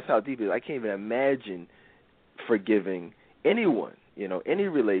 That's how deep it is. I can't even imagine forgiving anyone, any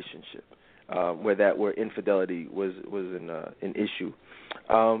relationship. Where infidelity was an issue.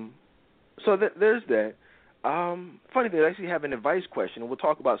 So there's that. Funny thing, I actually have an advice question, and we'll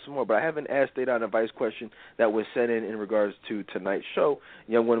talk about some more, but I haven't asked Dedan an advice question that was sent in regards to tonight's show.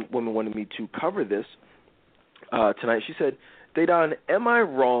 A young woman wanted me to cover this tonight. She said, Dedan, am I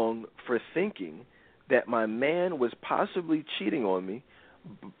wrong for thinking that my man was possibly cheating on me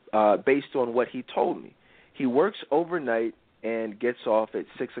based on what he told me? He works overnight and gets off at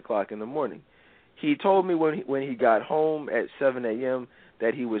 6 o'clock in the morning. He told me when he got home at 7 a.m.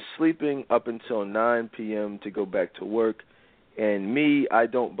 that he was sleeping up until 9 p.m. to go back to work. And me, I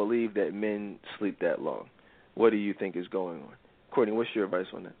don't believe that men sleep that long. What do you think is going on? Courtney, what's your advice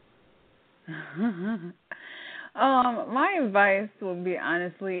on that? My advice would be,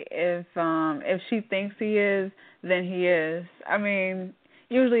 honestly, if she thinks he is, then he is. I mean,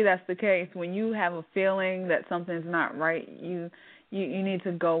 usually that's the case. When you have a feeling that something's not right, you need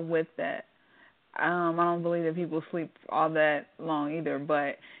to go with that. I don't believe that people sleep all that long either,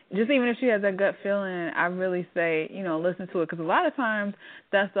 but just even if she has that gut feeling, I really say, listen to it, because a lot of times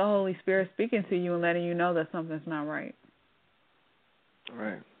that's the Holy Spirit speaking to you and letting you know that something's not right.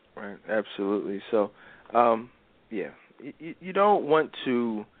 Right, absolutely. So, you don't want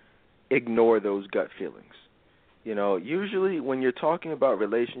to ignore those gut feelings. Usually when you're talking about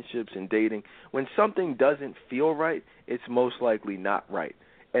relationships and dating, when something doesn't feel right, it's most likely not right.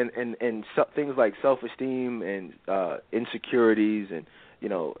 And so, things like self-esteem and insecurities and,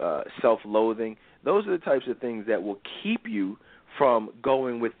 self-loathing, those are the types of things that will keep you from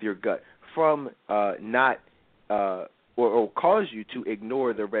going with your gut, from not or cause you to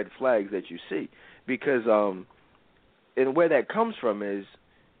ignore the red flags that you see. Because and where that comes from is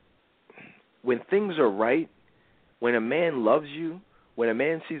when things are right, when a man loves you, when a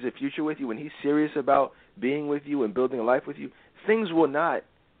man sees a future with you, when he's serious about being with you and building a life with you, things will not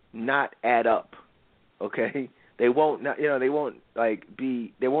add up. Okay? There won't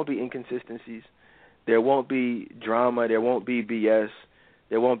be inconsistencies. There won't be drama, there won't be BS,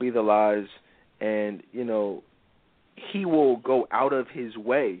 there won't be the lies, and he will go out of his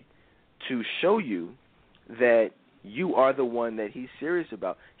way to show you that you are the one that he's serious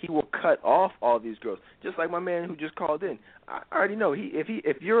about. He will cut off all these girls. Just like my man who just called in. I already know.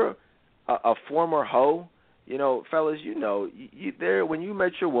 If you're a former hoe, fellas, there when you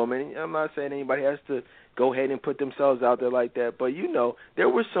met your woman, I'm not saying anybody has to go ahead and put themselves out there like that, but there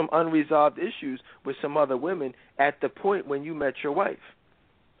were some unresolved issues with some other women at the point when you met your wife.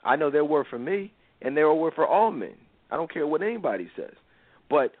 I know there were for me, and there were for all men. I don't care what anybody says.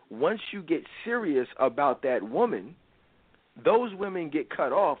 But once you get serious about that woman, those women get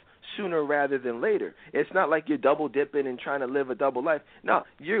cut off sooner rather than later. It's not like you're double dipping and trying to live a double life. No,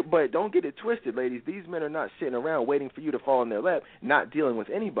 but don't get it twisted, ladies. These men are not sitting around waiting for you to fall in their lap, not dealing with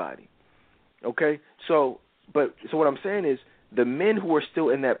anybody. Okay? So what I'm saying is the men who are still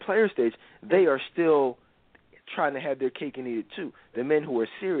in that player stage, they are still trying to have their cake and eat it too. The men who are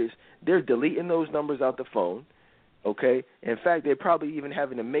serious, they're deleting those numbers out the phone. Okay? In fact, they're probably even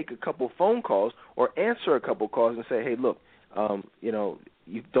having to make a couple phone calls or answer a couple calls and say, hey, look,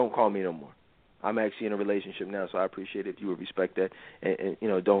 you don't call me no more. I'm actually in a relationship now, so I appreciate it if you would respect that and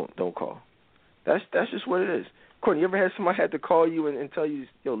don't call. That's just what it is. Courtney, you ever had somebody had to call you and tell you,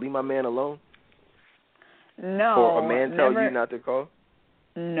 leave my man alone? No. Or a man tell you not to call?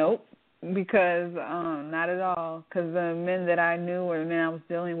 Nope, because not at all. Because the men that I knew or the men I was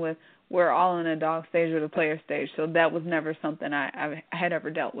dealing with were all in the dog stage or the player stage, so that was never something I had ever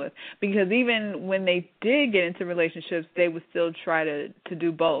dealt with. Because even when they did get into relationships, they would still try to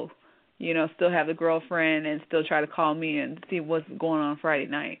do both. You know, still have the girlfriend and still try to call me and see what's going on Friday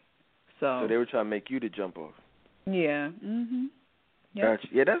night. So they were trying to make you to jump off. Yeah. Mhm. Yep. Gotcha.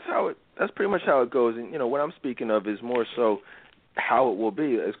 Yeah, that's pretty much how it goes. And what I'm speaking of is more so how it will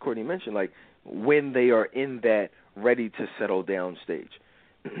be, as Courtney mentioned, like when they are in that ready to settle down stage.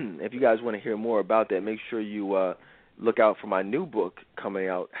 If you guys want to hear more about that, make sure you look out for my new book coming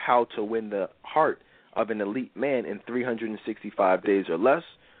out, How to Win the Heart of an Elite Man in 365 Days or Less.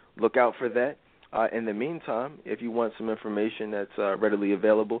 Look out for that. In the meantime, if you want some information that's readily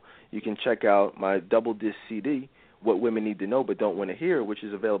available, you can check out my double disc CD, What Women Need to Know But Don't Want to Hear, which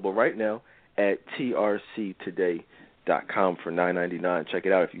is available right now at trctoday.com for $9.99. Check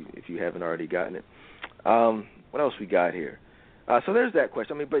it out if you haven't already gotten it. What else we got here? So there's that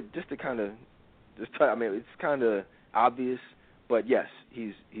question. I mean, but just to kind of it's kind of obvious, but yes,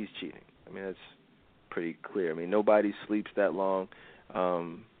 he's cheating. I mean, that's pretty clear. I mean, nobody sleeps that long.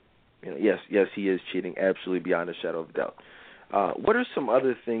 Yes, he is cheating, absolutely beyond a shadow of a doubt. What are some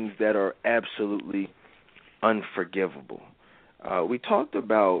other things that are absolutely unforgivable? We talked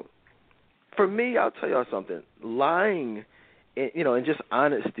about, for me, I'll tell y'all something. Lying, and just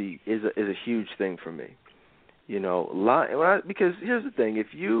honesty is a huge thing for me. Lying, because here's the thing: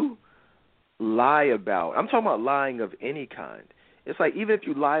 if you lie about, I'm talking about lying of any kind. It's like even if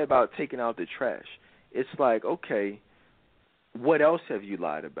you lie about taking out the trash, it's like, okay, what else have you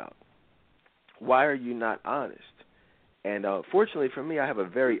lied about? Why are you not honest? And fortunately for me, I have a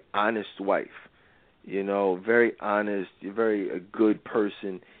very honest wife. Very honest, very a good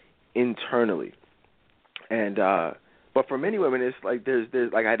person internally. And but for many women, it's like there's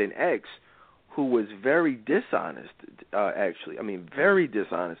like I had an ex who was very dishonest. Actually, I mean very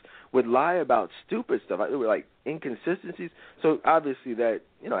dishonest. Would lie about stupid stuff. It were like inconsistencies. So obviously that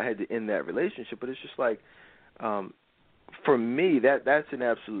I had to end that relationship. But it's just like. For me, that's an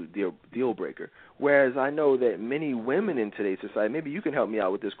absolute deal breaker. Whereas I know that many women in today's society, maybe you can help me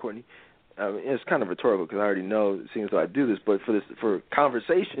out with this, Courtney. It's kind of rhetorical because I already know it seems like I do this, but for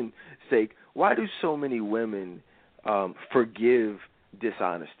conversation's sake, why do so many women forgive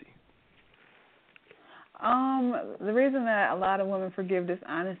dishonesty? The reason that a lot of women forgive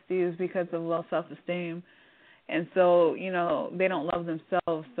dishonesty is because of low self-esteem, and so they don't love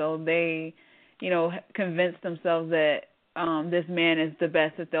themselves, so they convince themselves that this man is the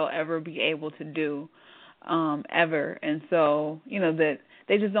best that they'll ever be able to do, ever. And so, that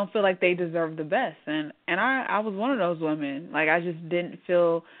they just don't feel like they deserve the best. And I was one of those women. Like, I just didn't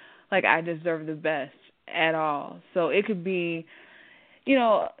feel like I deserved the best at all. So it could be,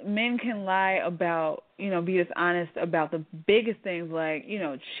 men can lie about, be dishonest about the biggest things like,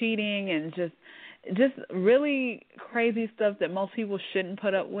 cheating and just really crazy stuff that most people shouldn't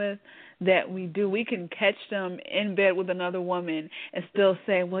put up with that we do. We can catch them in bed with another woman and still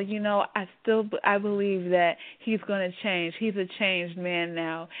say, well, I believe that he's going to change. He's a changed man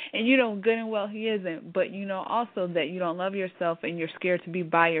now. And good and well he isn't. But also that you don't love yourself and you're scared to be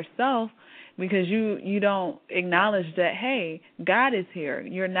by yourself because you don't acknowledge that, hey, God is here.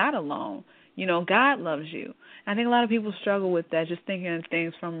 You're not alone. God loves you. I think a lot of people struggle with that, just thinking of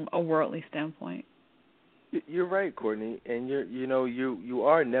things from a worldly standpoint. You're right, Courtney, and you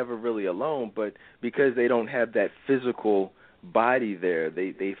are never really alone, but because they don't have that physical body there,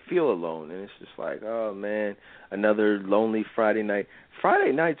 they feel alone, and it's just like, oh man, another lonely Friday night.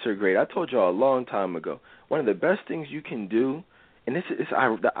 Friday nights are great. I told y'all a long time ago, one of the best things you can do, and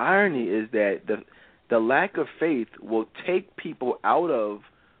the irony is that the lack of faith will take people out of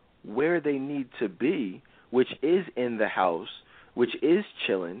where they need to be, which is in the house, which is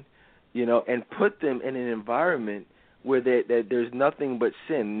chilling. And put them in an environment where there's nothing but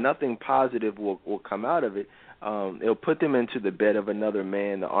sin. Nothing positive will come out of it. It'll put them into the bed of another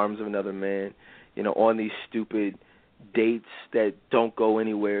man, the arms of another man, on these stupid dates that don't go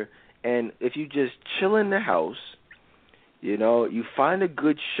anywhere. And if you just chill in the house, you find a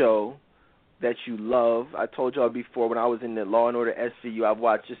good show that you love. I told y'all before when I was in the Law and Order SVU, I've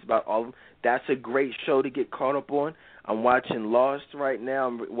watched just about all of them. That's a great show to get caught up on. I'm watching Lost right now.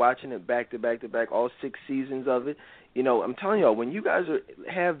 I'm watching it back to back to back, all 6 seasons of it. I'm telling y'all, when you guys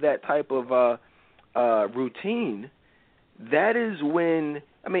have that type of routine, that is when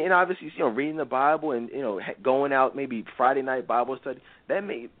I mean, and obviously, reading the Bible and, going out maybe Friday night Bible study,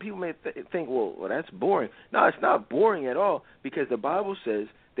 people may think, well, that's boring. No, it's not boring at all, because the Bible says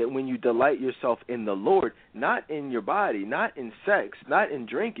that when you delight yourself in the Lord, not in your body, not in sex, not in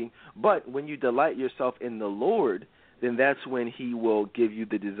drinking, but when you delight yourself in the Lord, then that's when he will give you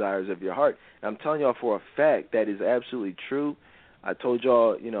the desires of your heart. And I'm telling y'all for a fact that is absolutely true. I told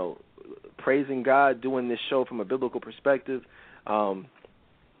y'all, praising God, doing this show from a biblical perspective,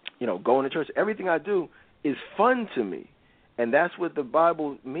 going to church, everything I do is fun to me. And that's what the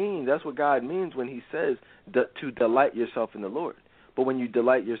Bible means. That's what God means when he says to delight yourself in the Lord. But when you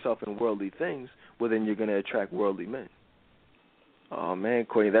delight yourself in worldly things, well, then you're going to attract worldly men. Oh, man,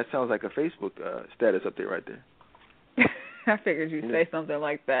 Courtney, that sounds like a Facebook status up there right there. I figured you'd say something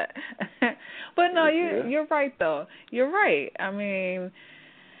like that. But no, you're right, though. You're right. I mean,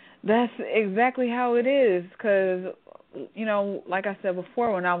 that's exactly how it is, because, like I said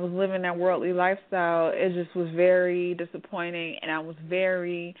before, when I was living that worldly lifestyle, it just was very disappointing, and I was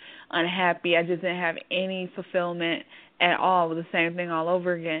very unhappy. I just didn't have any fulfillment at all. It was the same thing all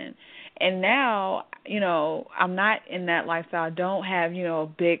over again. And now, I'm not in that lifestyle. I don't have, a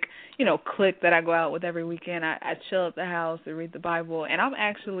big, clique that I go out with every weekend. I chill at the house and read the Bible. And I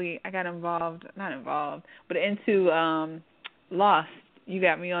got into Lost. You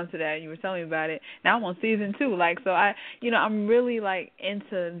got me onto that. You were telling me about it. Now I'm on season 2. I'm really,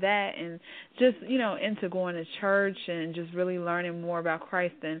 into that, and just, into going to church and just really learning more about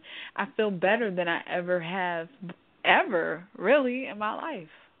Christ. And I feel better than I ever have, really, in my life.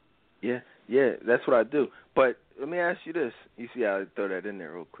 Yeah, that's what I do. But let me ask you this. You see how I throw that in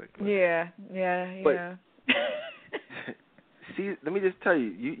there real quick. Yeah. But see, let me just tell you,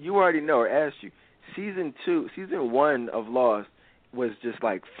 you already know, or asked you, season 1 of Lost was just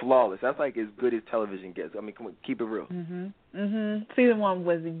flawless. That's as good as television gets. I mean, come on, keep it real. Season 1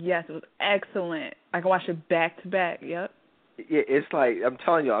 was, it was excellent. I can watch it back to back. Yep. Yeah, it's I'm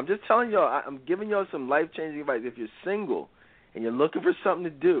telling y'all, I'm giving y'all some life-changing advice. If you're single and you're looking for something to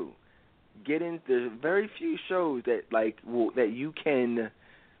do, get in. There's very few shows that that you can,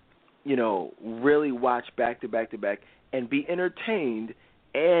 really watch back to back to back and be entertained,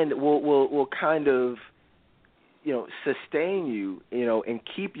 and will kind of, sustain you, and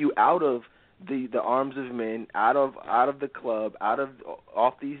keep you out of the arms of men, out of the club,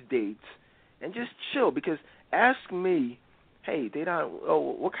 off these dates, and just chill. Because ask me, hey, Dedan,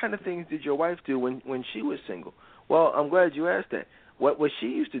 what kind of things did your wife do when she was single? Well, I'm glad you asked that. What she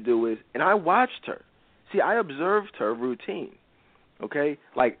used to do is, and I watched her. See, I observed her routine, okay?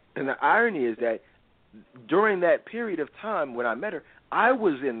 And the irony is that during that period of time when I met her, I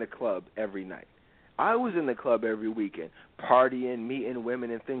was in the club every night. I was in the club every weekend, partying, meeting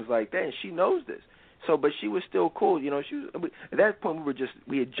women and things like that, and she knows this. So, but she was still cool. She was, at that point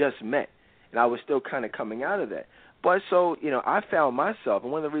we had just met, and I was still kind of coming out of that. But so, I found myself,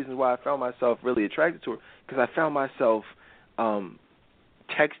 and one of the reasons why I found myself really attracted to her, because I found myself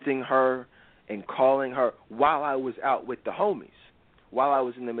texting her and calling her while I was out with the homies, while I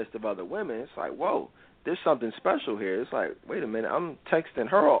was in the midst of other women. It's whoa, there's something special here. It's wait a minute, I'm texting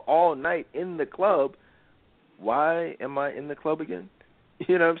her all night in the club. Why am I in the club again?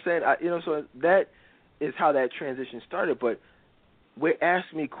 You know what I'm saying? So that is how that transition started. But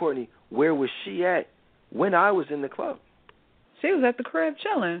ask me, Courtney, where was she at when I was in the club? She was at the crib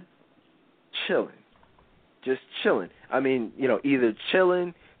chilling. Just chilling. I mean, either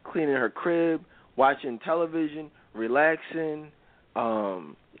chilling, cleaning her crib, watching television, relaxing,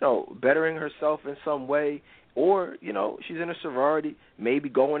 bettering herself in some way, or, she's in a sorority, maybe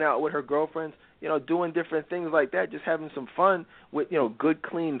going out with her girlfriends, doing different things like that, just having some fun with, good,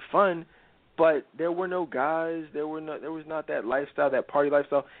 clean fun. But there were no guys, there was not that lifestyle, that party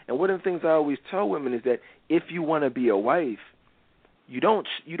lifestyle. And one of the things I always tell women is that if you want to be a wife, you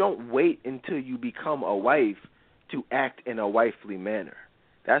don't wait until you become a wife to act in a wifely manner.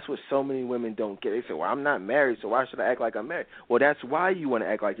 That's what so many women don't get. They say, well, I'm not married, so why should I act like I'm married? Well, that's why you want to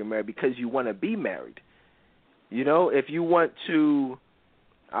act like you're married, because you want to be married. If you want to,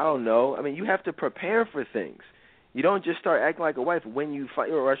 I don't know, you have to prepare for things. You don't just start acting like a wife when you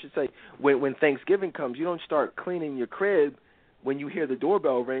find, or I should say, when Thanksgiving comes. You don't start cleaning your crib when you hear the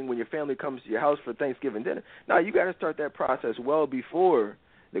doorbell ring, when your family comes to your house for Thanksgiving dinner. No, you got to start that process well before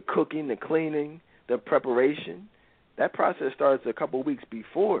the cooking, the cleaning, the preparation. That process starts a couple weeks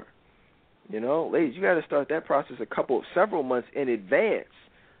before. Ladies, you got to start that process several months in advance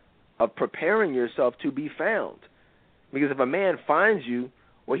of preparing yourself to be found. Because if a man finds you,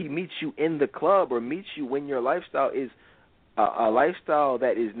 or he meets you in the club, or meets you when your lifestyle is a lifestyle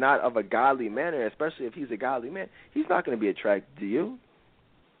that is not of a godly manner, especially if he's a godly man, he's not going to be attracted to you.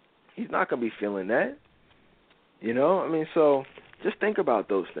 He's not going to be feeling that. You know, I mean, so just think about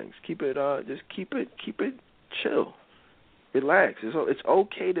those things. Keep it chill. Relax. It's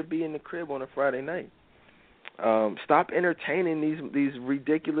okay to be in the crib on a Friday night. Stop entertaining these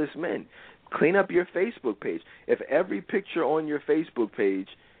ridiculous men. Clean up your Facebook page. If every picture on your Facebook page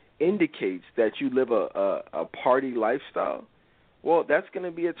indicates that you live a party lifestyle, well, that's going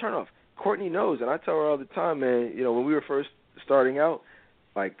to be a turnoff. Courtney knows, and I tell her all the time, man, you know, when we were first starting out,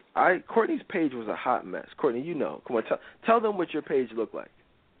 like, Courtney's page was a hot mess. Courtney, you know. Come on, tell them what your page looked like.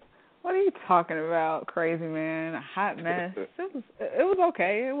 What are you talking about, crazy man? A hot mess. It was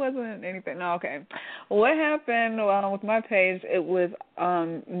okay. It wasn't anything. No, okay. What happened with my page, it was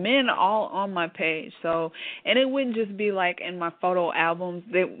men all on my page. So, and it wouldn't just be like in my photo albums.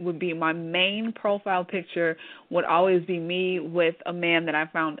 It would be my main profile picture would always be me with a man that I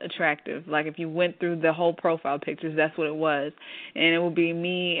found attractive. Like if you went through the whole profile pictures, that's what it was. And it would be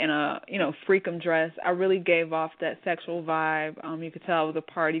me in a, freakum dress. I really gave off that sexual vibe. You could tell I was a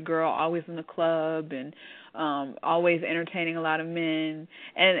party girl, always in the club and always entertaining a lot of men.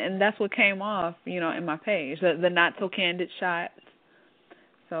 And that's what came off, in my page, the not-so-candid shots.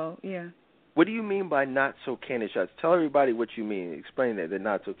 So, yeah. What do you mean by not-so-candid shots? Tell everybody what you mean. Explain that, the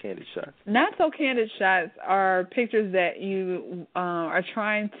not-so-candid shots. Not-so-candid shots are pictures that you are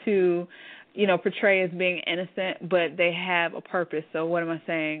trying to, portray as being innocent, but they have a purpose. So what am I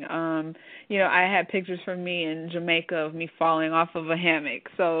saying? I had pictures from me in Jamaica of me falling off of a hammock.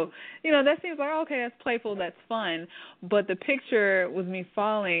 So, that seems like, okay, that's playful, that's fun. But the picture with me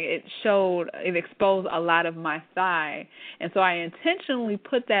falling, it exposed a lot of my thigh. And so I intentionally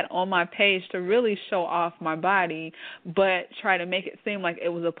put that on my page to really show off my body, but try to make it seem like it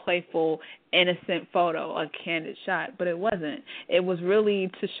was a playful, innocent photo, a candid shot. But it wasn't. It was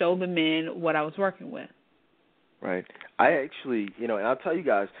really to show the men what I was working with. Right. I actually, and I'll tell you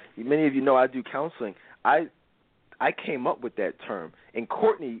guys, many of you know I do counseling. I came up with that term, and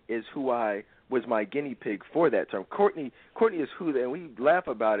Courtney is who was my guinea pig for that term. Courtney is who, and we laugh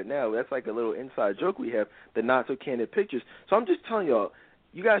about it now. That's like a little inside joke we have, the not-so-candid pictures. So I'm just telling y'all,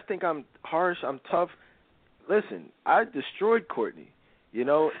 you guys think I'm harsh, I'm tough. Listen, I destroyed Courtney.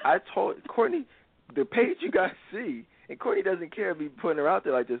 I told Courtney, the page you guys see, and Courtney doesn't care if we putting her out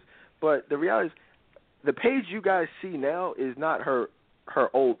there like this, but the reality is the page you guys see now is not her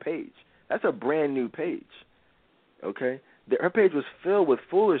old page. That's a brand new page, okay? Her page was filled with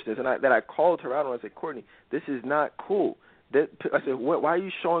foolishness, and I called her out on. I said, Courtney, this is not cool. I said, why are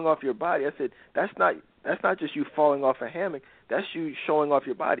you showing off your body? I said, that's not just you falling off a hammock. That's you showing off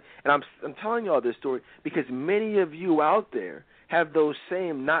your body. And I'm telling you all this story because many of you out there have those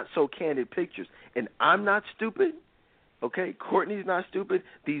same not-so-candid pictures. And I'm not stupid, okay? Courtney's not stupid.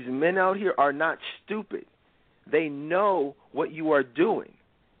 These men out here are not stupid. They know what you are doing.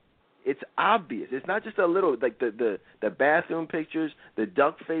 It's obvious. It's not just a little, like the bathroom pictures, the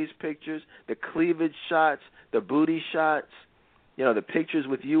duck face pictures, the cleavage shots, the booty shots, the pictures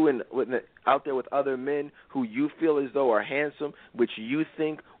with you and out there with other men who you feel as though are handsome, which you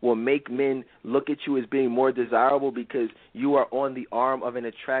think will make men look at you as being more desirable because you are on the arm of an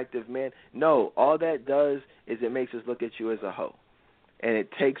attractive man. No, all that does is it makes us look at you as a hoe. And it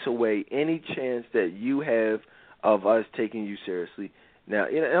takes away any chance that you have of us taking you seriously. Now,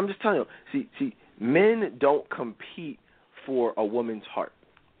 I'm just telling you, see, men don't compete for a woman's heart.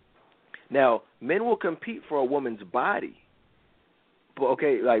 Now, men will compete for a woman's body. But,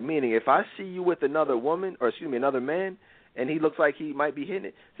 okay, like meaning if I see you with another man, and he looks like he might be hitting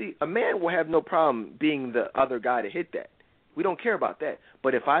it, see, a man will have no problem being the other guy to hit that. We don't care about that.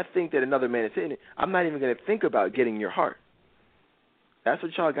 But if I think that another man is hitting it, I'm not even going to think about getting your heart. That's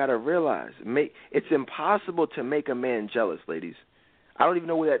what y'all got to realize. It's impossible to make a man jealous, ladies. I don't even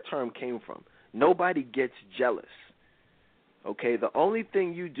know where that term came from. Nobody gets jealous. Okay, the only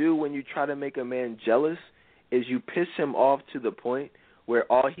thing you do when you try to make a man jealous is you piss him off to the point where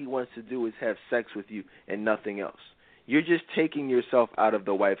all he wants to do is have sex with you and nothing else. You're just taking yourself out of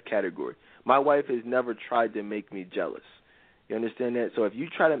the wife category. My wife has never tried to make me jealous. You understand that? So if you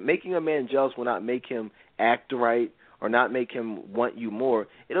try to, making a man jealous will not make him act right or not make him want you more.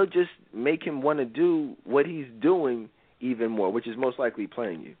 It'll just make him want to do what he's doing even more, which is most likely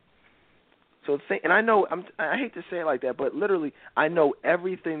playing you. So, and I know, I hate to say it like that, but literally, I know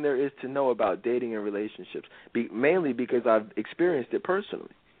everything there is to know about dating and relationships, mainly because I've experienced it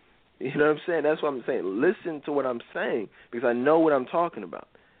personally. You know what I'm saying? That's what I'm saying. Listen to what I'm saying because I know what I'm talking about.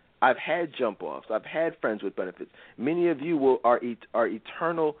 I've had jump-offs. I've had friends with benefits. Many of you are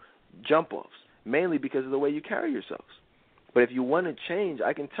eternal jump-offs, mainly because of the way you carry yourselves. But if you want to change,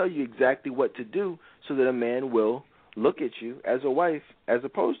 I can tell you exactly what to do so that a man will look at you as a wife as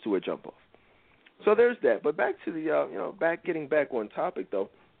opposed to a jump off. So there's that. But back to the, getting back on topic though,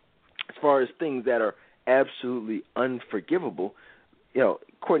 as far as things that are absolutely unforgivable,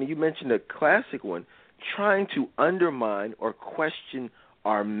 Courtney, you mentioned a classic one, trying to undermine or question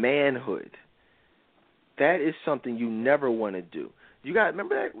our manhood. That is something you never want to do. You guys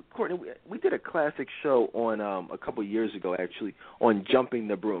remember that, Courtney? We did a classic show on a couple years ago, actually, on jumping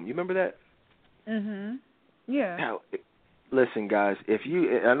the broom. You remember that? Mhm. Yeah. Now, listen, guys. I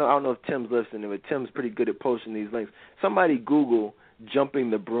don't know if Tim's listening, but Tim's pretty good at posting these links. Somebody Google jumping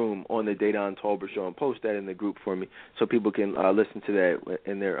the broom on the Dedan Tolbert show and post that in the group for me so people can listen to that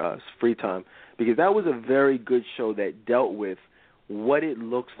in their free time, because that was a very good show that dealt with what it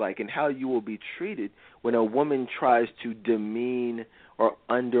looks like and how you will be treated when a woman tries to demean or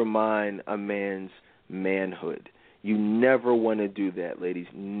undermine a man's manhood. You never want to do that, ladies.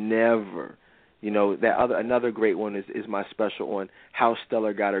 Never. Another great one is my special on how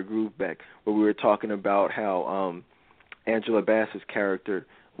Stella got her groove back, where we were talking about how Angela Bassett's character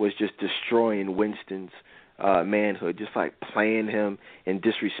was just destroying Winston's manhood, just like playing him and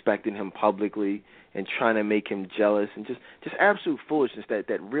disrespecting him publicly and trying to make him jealous, and just absolute foolishness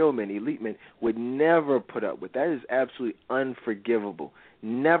that real men, elite men, would never put up with. That is absolutely unforgivable.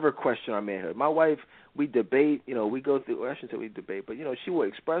 Never question our manhood. My wife, we debate, we go through, I shouldn't say we debate, but, she will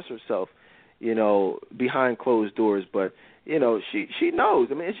express herself, behind closed doors, but, she knows.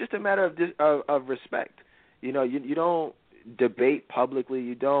 I mean, it's just a matter of respect. You don't debate publicly.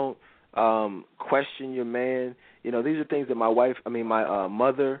 You don't question your man. These are things that my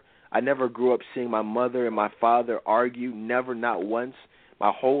mother, I never grew up seeing my mother and my father argue, never, not once.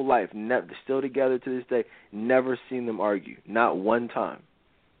 My whole life, still together to this day, never seen them argue, not one time.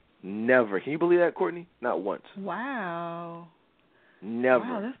 Never. Can you believe that, Courtney? Not once. Wow. Never.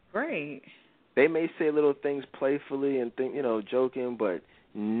 Wow, that's great. They may say little things playfully and joking, but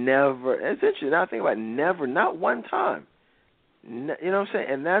never. It's interesting. Now I think about it, never, not one time. You know what I'm saying?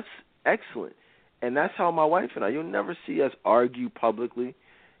 And that's excellent. And that's how my wife and I, you'll never see us argue publicly.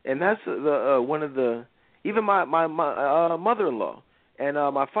 And that's one of the, even my mother-in-law and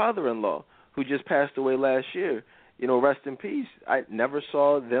my father-in-law, who just passed away last year, rest in peace. I never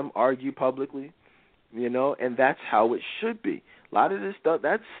saw them argue publicly, and that's how it should be. A lot of this stuff,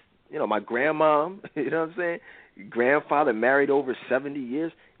 that's, my grandmom, you know what I'm saying? Grandfather married over 70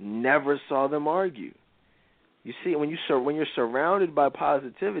 years, never saw them argue. You see, when you're surrounded by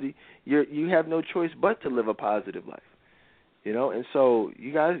positivity, you have no choice but to live a positive life. And so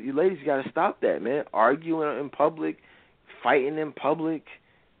you ladies, you got to stop that, man. Arguing in public, fighting in public,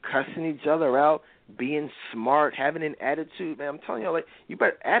 cussing each other out, being smart, having an attitude, man. I'm telling y'all,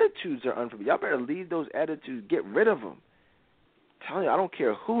 attitudes are unforgivable. Y'all better leave those attitudes, get rid of them. I'm telling you, I don't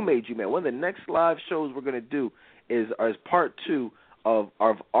care who made you, man. One of the next live shows we're going to do is part 2 of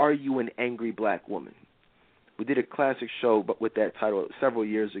Are You an Angry Black Woman? We did a classic show with that title several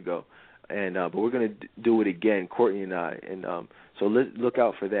years ago. And but we're going to do it again, Courtney and I, and so look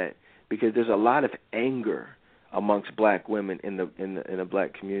out for that, because there's a lot of anger amongst black women in the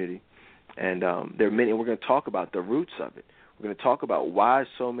black community, and there are many. And we're going to talk about the roots of it. We're going to talk about why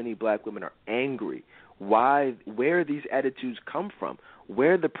so many black women are angry, where these attitudes come from,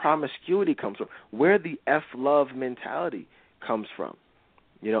 where the promiscuity comes from, where the F-love mentality comes from,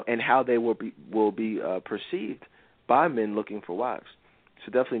 and how they will be perceived by men looking for wives.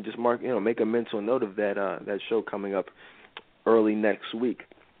 So definitely just make a mental note of that show coming up early next week.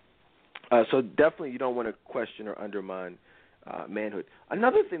 So definitely you don't want to question or undermine manhood.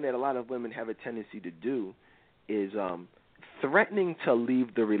 Another thing that a lot of women have a tendency to do is threatening to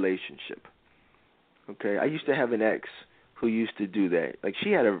leave the relationship. Okay, I used to have an ex who used to do that. Like she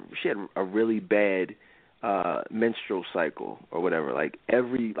had a really bad menstrual cycle or whatever. Like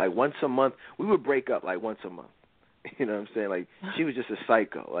once a month, we would break up like once a month. You know what I'm saying? Like, she was just a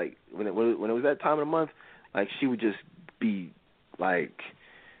psycho. Like, when it was that time of the month, like, she would just be, like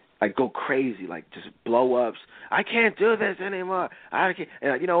go crazy, like, just blow-ups. I can't do this anymore. I can't.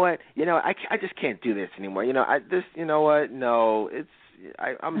 And, you know what? I just can't do this anymore. You know what? No,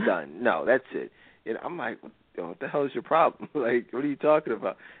 I'm done. No, that's it. I'm like, what the hell is your problem? Like, what are you talking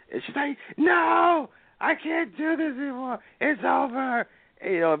about? And she's like, no, I can't do this anymore. It's over.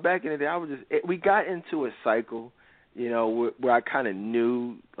 And, back in the day, we got into a cycle, where I kind of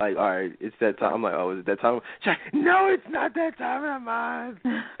knew, like, all right, it's that time. I'm like, oh, is it that time? She's like, no, it's not that time of the month.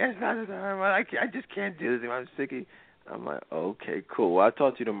 It's not that time of the month. I just can't do this. I'm sick of. I'm like, okay, cool. Well, I'll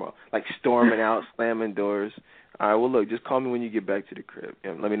talk to you tomorrow. Like, storming out, slamming doors. All right, well, look, just call me when you get back to the crib.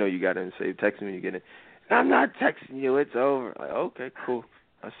 Let me know you got it and say, text me when you get it. I'm not texting you. It's over. Like, okay, cool.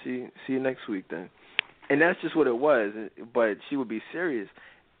 I'll see you next week then. And that's just what it was. But she would be serious.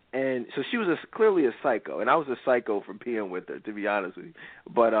 And so she was clearly a psycho, and I was a psycho for being with her, to be honest with you.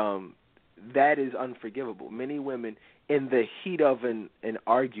 But that is unforgivable. Many women, in the heat of an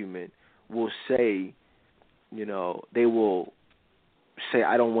argument, will say, you know, they will say,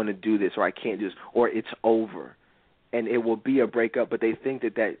 I don't want to do this, or I can't do this, or it's over. And it will be a breakup, but they think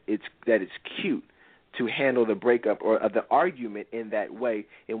that it's cute to handle the breakup or the argument in that way,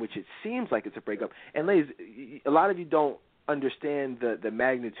 in which it seems like it's a breakup. And ladies, a lot of you don't understand the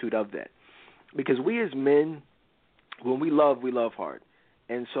magnitude of that, because we as men, when we love hard.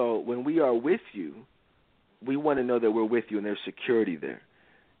 And so when we are with you, we want to know that we're with you and there's security there.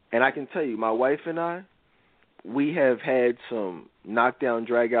 And I can tell you, my wife and I, we have had some knockdown,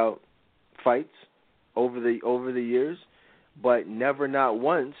 drag-out fights over the years, but never, not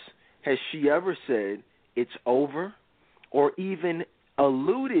once, has she ever said it's over or even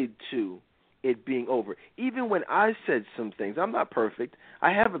alluded to it being over. Even when I said some things, I'm not perfect.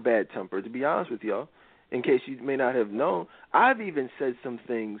 I have a bad temper, to be honest with y'all. In case you may not have known, I've even said some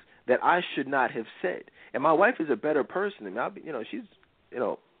things that I should not have said. And my wife is a better person. And she's,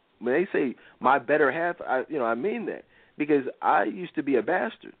 when they say my better half, I mean that, because I used to be a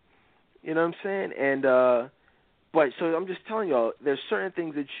bastard. You know what I'm saying? And but so I'm just telling y'all, there's certain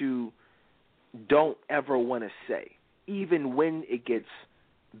things that you don't ever want to say, even when it gets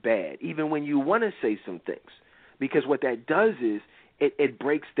bad, even when you want to say some things, because what that does is it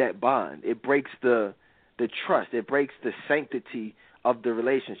breaks that bond. It breaks the trust. It breaks the sanctity of the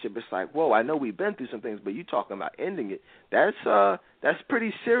relationship. It's like, whoa, I know we've been through some things, but you talking about ending it. That's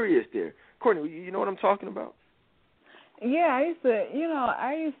pretty serious there. Courtney, you know what I'm talking about? Yeah, I used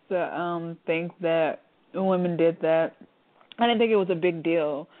to think that when women did that, I didn't think it was a big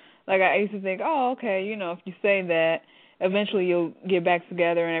deal. Like, I used to think, oh, okay, if you say that, eventually you'll get back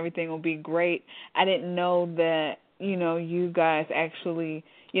together and everything will be great. I didn't know that, you guys actually,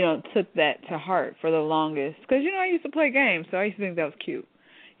 took that to heart for the longest. Because, I used to play games, so I used to think that was cute.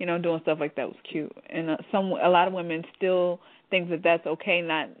 Doing stuff like that was cute. And a lot of women still think that that's okay,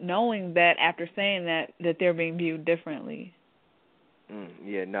 not knowing that after saying that they're being viewed differently. And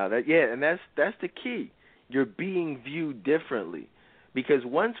that's the key. You're being viewed differently. Because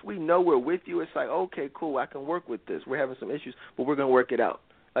once we know we're with you, it's like, okay, cool, I can work with this. We're having some issues, but we're going to work it out.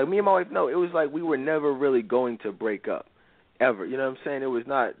 Like me and my wife, no, it was like we were never really going to break up, ever. You know what I'm saying? It was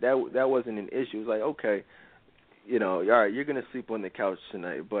not, that wasn't an issue. It was like, okay, all right, you're going to sleep on the couch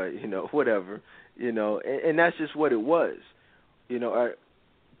tonight, but, whatever, and that's just what it was,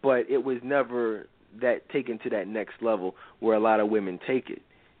 but it was never that taken to that next level where a lot of women take it.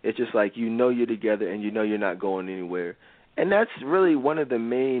 It's just like, you're together and you're not going anywhere. And that's really one of the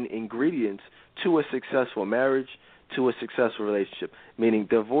main ingredients to a successful marriage, to a successful relationship, meaning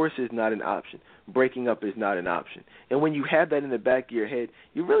divorce is not an option. Breaking up is not an option. And when you have that in the back of your head,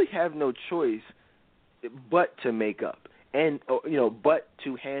 you really have no choice but to make up and, but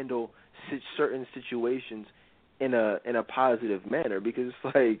to handle certain situations in a positive manner, because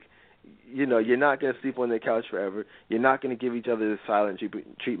it's like, you're not going to sleep on the couch forever. You're not going to give each other the silent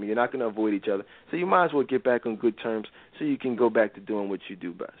treatment. You're not going to avoid each other. So you might as well get back on good terms so you can go back to doing what you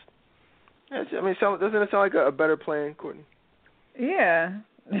do best. Doesn't it sound like a better plan, Courtney? Yeah,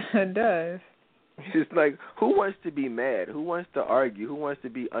 it does. It's like, who wants to be mad? Who wants to argue? Who wants to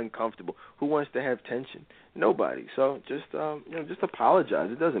be uncomfortable? Who wants to have tension? Nobody. So just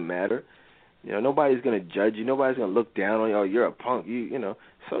apologize. It doesn't matter. Nobody's going to judge you. Nobody's going to look down on you. Oh, you're a punk.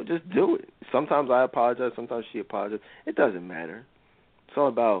 So just do it. Sometimes I apologize. Sometimes she apologizes. It doesn't matter. It's all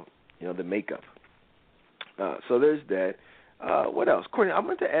about, the makeup. So there's that. What else? Courtney, I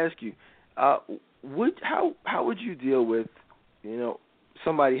wanted to ask you, how would you deal with,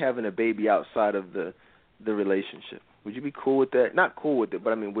 somebody having a baby outside of the relationship? Would you be cool with that? Not cool with it,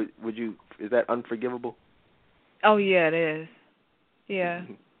 but I mean, would you? Is that unforgivable? Oh yeah, it is. Yeah.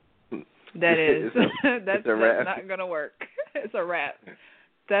 That is. That's not going to work. It's a wrap.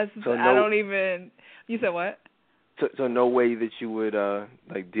 I don't even. You said what? So no way that you would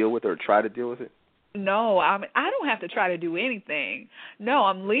deal with it or try to deal with it? No, I don't have to try to do anything. No,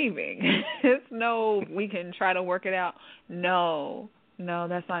 I'm leaving. It's no, we can try to work it out. No,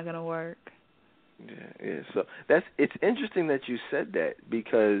 that's not going to work. Yeah. So it's interesting that you said that,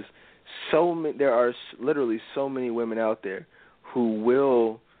 because there are literally so many women out there who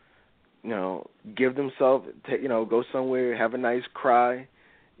will, give themselves, go somewhere, have a nice cry,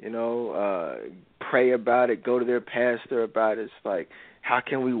 pray about it, go to their pastor about it. It's like, how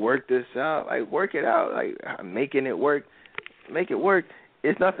can we work this out? Like, work it out. Like, making it work, make it work.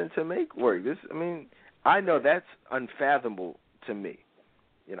 It's nothing to make work. I know that's unfathomable to me.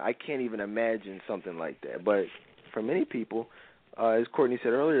 I can't even imagine something like that. But for many people, as Courtney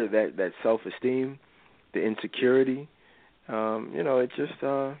said earlier, that self-esteem, the insecurity, it just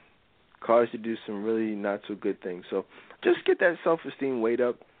causes you to do some really not so good things. So just get that self-esteem weight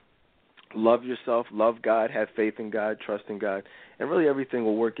up. Love yourself, love God, have faith in God, trust in God, and really everything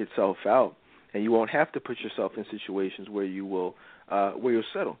will work itself out, and you won't have to put yourself in situations where you'll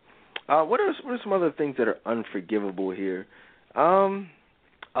settle. What are some other things that are unforgivable here?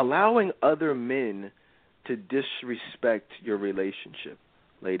 Allowing other men to disrespect your relationship,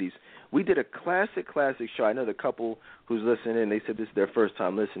 ladies. We did a classic show. I know the couple who's listening, they said this is their first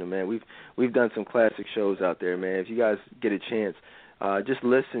time listening, man. We've done some classic shows out there, man. If you guys get a chance, just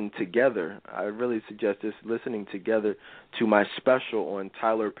listen together. I really suggest just listening together to my special on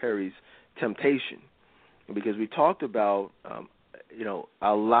Tyler Perry's Temptation, because we talked about,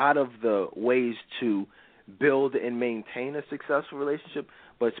 a lot of the ways to build and maintain a successful relationship,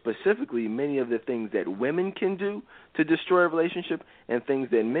 but specifically many of the things that women can do to destroy a relationship and things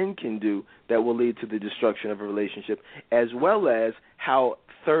that men can do that will lead to the destruction of a relationship, as well as how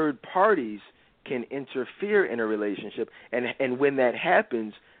third parties can interfere in a relationship, and when that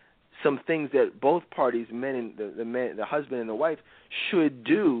happens, some things that both parties, men and the husband and the wife, should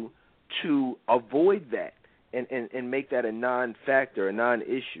do to avoid that and make that a non-factor, a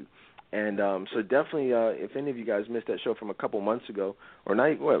non-issue. And so definitely, if any of you guys missed that show from a couple months ago, or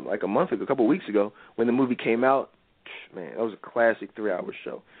like a month ago, a couple weeks ago, when the movie came out, man, that was a classic 3-hour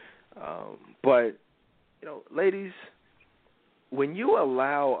show. But ladies, when you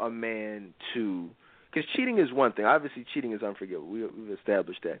allow a man to, because cheating is one thing. Obviously, cheating is unforgivable. We've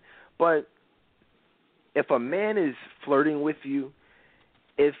established that. But if a man is flirting with you,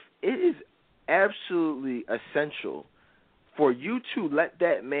 if it is absolutely essential for you to let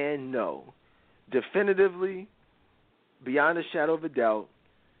that man know definitively, beyond a shadow of a doubt,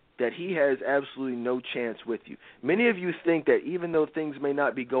 that he has absolutely no chance with you. Many of you think that even though things may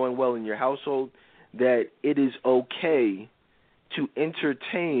not be going well in your household, that it is okay to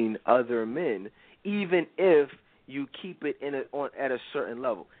entertain other men, even if you keep it at a certain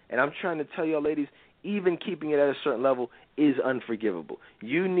level. And I'm trying to tell y'all, ladies, even keeping it at a certain level is unforgivable.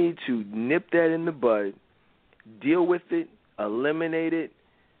 You need to nip that in the bud, deal with it, eliminate it,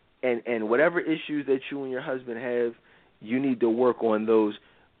 and whatever issues that you and your husband have, you need to work on those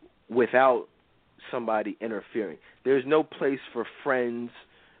without somebody interfering. There's no place for friends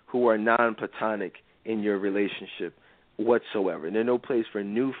who are non-platonic in your relationship whatsoever. There's no place for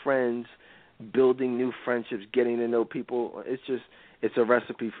new friends, building new friendships, getting to know people. It's a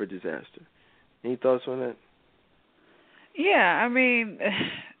recipe for disaster. Any thoughts on that? Yeah, I mean,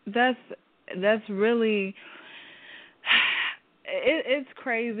 that's really, it's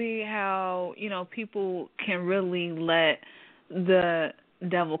crazy how, people can really let the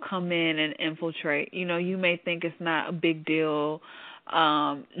devil come in and infiltrate. You may think it's not a big deal,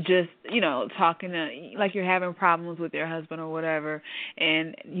 just, talking to, like you're having problems with your husband or whatever,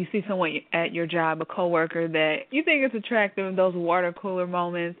 and you see someone at your job, a coworker that you think is attractive, those water cooler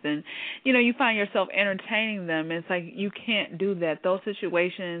moments, and, you find yourself entertaining them. It's like you can't do that. Those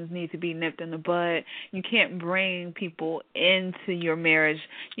situations need to be nipped in the bud. You can't bring people into your marriage,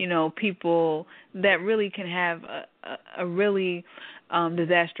 people that really can have a really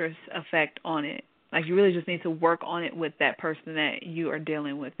disastrous effect on it. Like, you really just need to work on it with that person that you are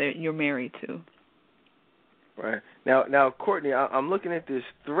dealing with, that you're married to. Right. Now, Courtney, I'm looking at this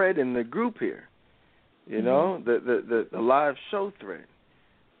thread in the group here, the live show thread.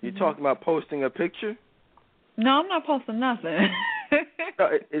 You talking about posting a picture? No, I'm not posting nothing. No,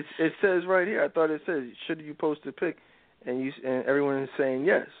 it says right here, I thought it says, should you post a pic? And everyone is saying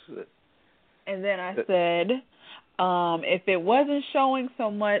yes. And then I said, if it wasn't showing so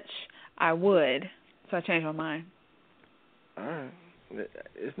much, I would. So I changed my mind. All right.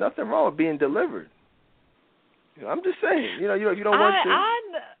 There's nothing wrong with being delivered. I'm just saying. You don't want to.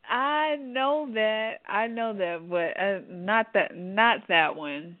 I know that, but not that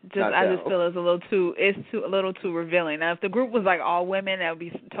one. I just feel it's a little too revealing. Now, if the group was like all women, that would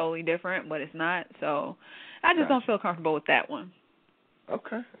be totally different, but it's not. So I just don't feel comfortable with that one.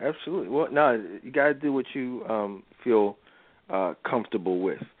 Okay, absolutely. Well, no, you got to do what you feel comfortable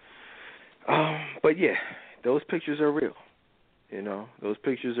with. But yeah, those pictures are real. Those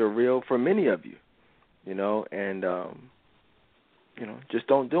pictures are real for many of you. And just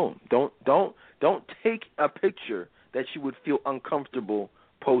don't do them. Don't take a picture that you would feel uncomfortable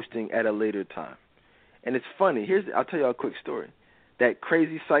posting at a later time. And it's funny. I'll tell you a quick story. That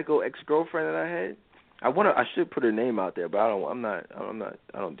crazy psycho ex-girlfriend that I had. I should put her name out there, but I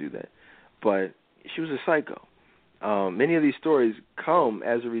don't do that. But she was a psycho. Many of these stories come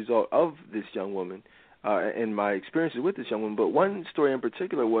as a result of this young woman and my experiences with this young woman. But one story in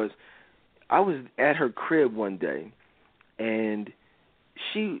particular was I was at her crib one day, and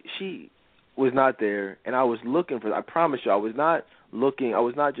she was not there, and I was looking for. I promise you, I was not looking. I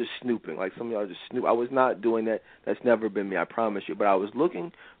was not just snooping like some of y'all just snoop. I was not doing that. That's never been me. I promise you. But I was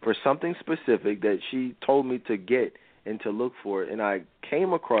looking for something specific that she told me to get and to look for, and I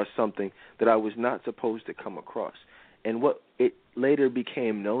came across something that I was not supposed to come across. And what it later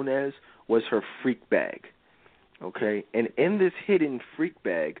became known as was her freak bag. Okay, and in this hidden freak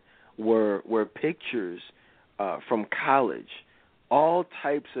bag were pictures from college, all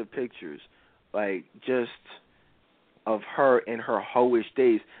types of pictures, like just of her in her hoish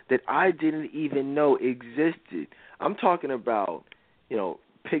days that I didn't even know existed. I'm talking about,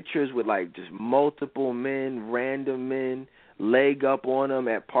 pictures with like just multiple men, random men, leg up on them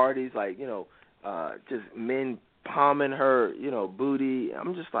at parties, like, just men palming her, booty.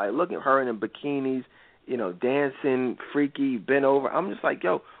 I'm just like looking at her in the bikinis, dancing, freaky, bent over. I'm just like,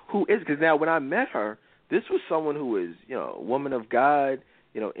 yo, who is? Because now when I met her, this was someone who was, a woman of God,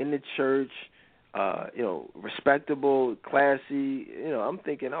 in the church, respectable, classy. I'm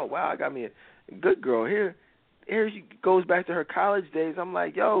thinking, oh, wow, I got me a good girl here. Here she goes back to her college days. I'm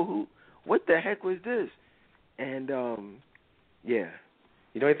like, yo, what the heck was this? And, yeah.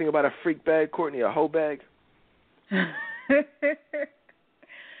 You know anything about a freak bag, Courtney, a hoe bag?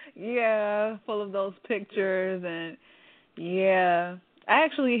 Yeah, full of those pictures, and yeah. I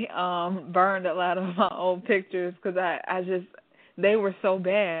actually burned a lot of my old pictures because they were so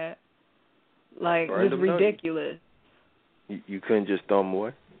bad. Like, just ridiculous. You couldn't just throw them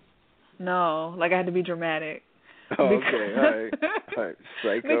away? No, like I had to be dramatic. Oh, okay, all right.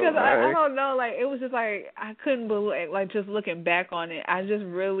 Psycho. Because I don't know, like it was just like I couldn't believe, like just looking back on it, I just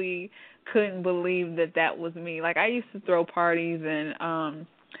really couldn't believe that was me. Like I used to throw parties and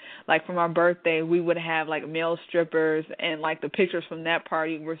like for my birthday we would have like male strippers, and like the pictures from that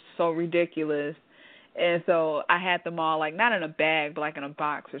party were so ridiculous. And so I had them all like not in a bag but like in a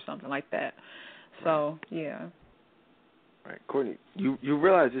box or something like that. So, yeah. Right, Courtney, you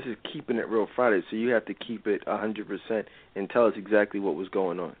realize this is Keeping It Real Friday, so you have to keep it 100% and tell us exactly what was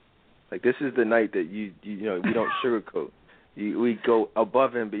going on. Like, this is the night that we don't sugarcoat. We go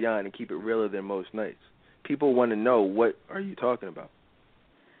above and beyond and keep it realer than most nights. People want to know, what are you talking about?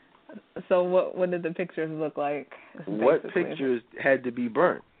 So what did the pictures look like? What pictures had to be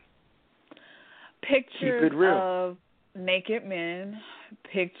burnt? Pictures of naked men,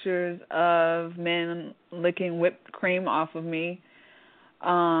 pictures of men licking whipped cream off of me,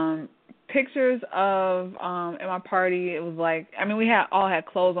 pictures of at my party. It was like, I mean, we all had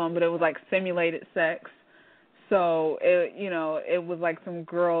clothes on, but it was like simulated sex. So it was like some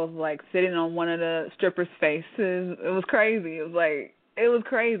girls like sitting on one of the strippers' faces. It was crazy. It was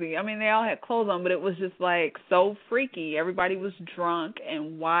crazy. I mean, they all had clothes on, but it was just like so freaky. Everybody was drunk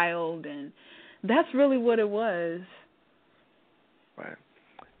and wild, and that's really what it was. Right.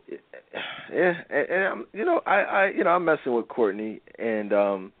 Yeah, and I'm messing with Courtney, and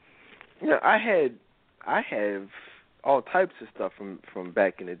I have all types of stuff from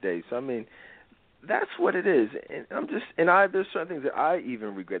back in the day. So I mean, that's what it is. And there's certain things that I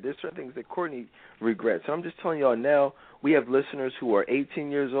even regret. There's certain things that Courtney regrets. So I'm just telling y'all now, we have listeners who are 18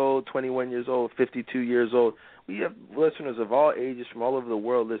 years old, 21 years old, 52 years old. We have listeners of all ages from all over the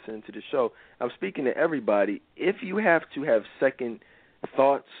world listening to the show. I'm speaking to everybody. If you have to have second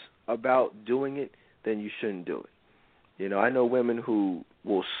thoughts about doing it, then you shouldn't do it. I know women who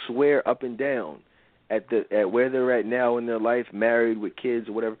will swear up and down at where they're at now in their life, married with kids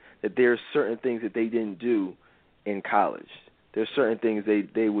or whatever, that there are certain things that they didn't do in college. There's certain things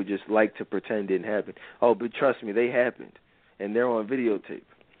they would just like to pretend didn't happen. Oh, but trust me, they happened, and they're on videotape.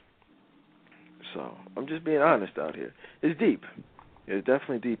 So I'm just being honest out here. It's deep. It's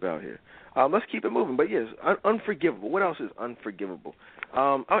definitely deep out here. Let's keep it moving. But yes, unforgivable. What else is unforgivable?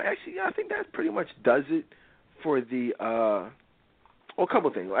 I think that pretty much does it for the. A couple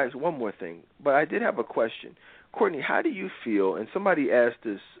of things. Actually, one more thing. But I did have a question. Courtney, how do you feel? And somebody asked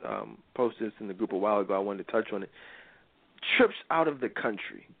this, posted this in the group a while ago. I wanted to touch on it. Trips out of the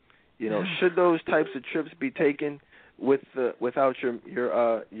country. Should those types of trips be taken without your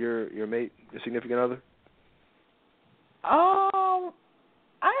mate, your significant other? I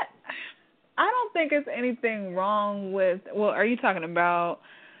don't think it's anything wrong with. Well, are you talking about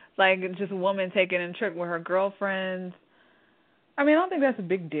like just a woman taking a trip with her girlfriends? I mean, I don't think that's a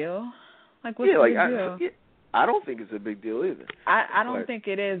big deal. Like, what's the big deal? I don't think it's a big deal either. I don't think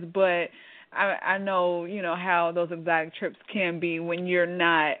it is, but I know how those exotic trips can be when you're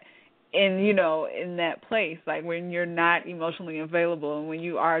not in that place, like when you're not emotionally available and when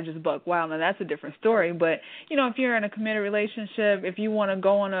you are just buck wild. Now that's a different story, but if you're in a committed relationship, if you want to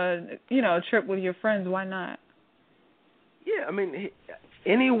go on a trip with your friends, why not? Yeah, I mean,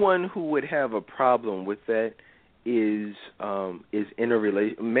 anyone who would have a problem with that is in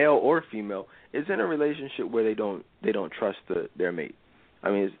a male or female, is in a relationship where they don't trust their mate. I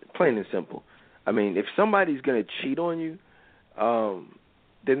mean, it's plain and simple. I mean, if somebody's going to cheat on you,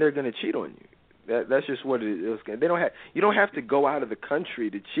 then they're going to cheat on you. That's just what it is. You don't have to go out of the country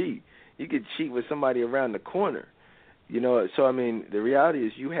to cheat. You could cheat with somebody around the corner. So I mean, the reality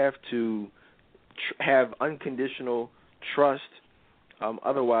is you have to have unconditional trust.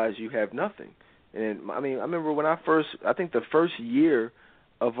 Otherwise, you have nothing. And I mean, I remember when I think the first year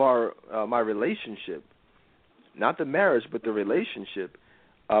of my relationship, not the marriage, but the relationship,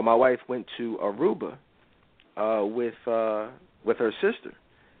 my wife went to Aruba with her sister,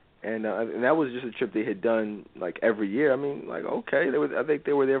 and that was just a trip they had done like every year. I mean, like, okay, I think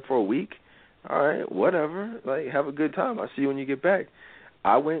they were there for a week. All right, whatever. Like, have a good time. I'll see you when you get back.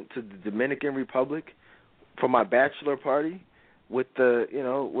 I went to the Dominican Republic for my bachelor party with the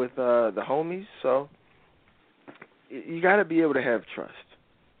homies. So you got to be able to have trust.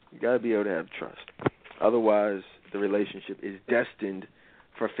 You got to be able to have trust. Otherwise, the relationship is destined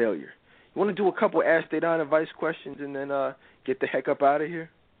for failure. You want to do a couple Ask Dedan advice questions and then get the heck up out of here?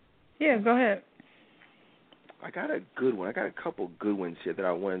 Yeah, go ahead. I got a good one. I got a couple good ones here that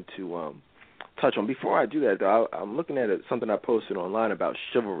I wanted to touch on. Before I do that, though, I'm looking at something I posted online about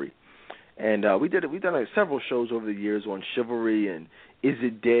chivalry. And we've done several shows over the years on chivalry and is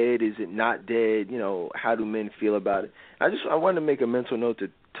it dead, is it not dead, how do men feel about it. I wanted to make a mental note to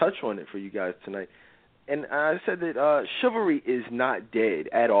touch on it for you guys tonight. And I said that chivalry is not dead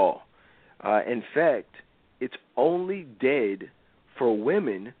at all. In fact, it's only dead for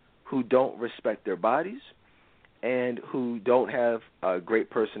women who don't respect their bodies and who don't have a great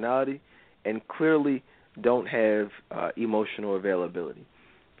personality and clearly don't have emotional availability.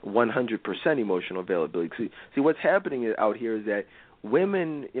 100% emotional availability. See, what's happening out here is that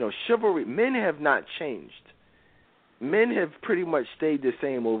women, chivalry, men have not changed. Men have pretty much stayed the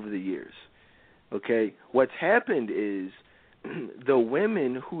same over the years. Okay? What's happened is the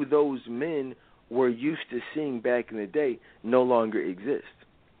women who those men were used to seeing back in the day no longer exist.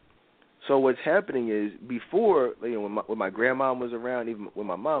 So what's happening is before, when my grandma was around, even with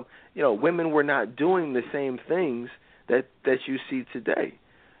my mom, women were not doing the same things that you see today.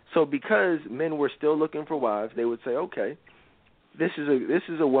 So because men were still looking for wives, they would say, okay, this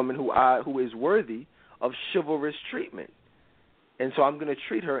is a woman who is worthy of chivalrous treatment, and so I'm going to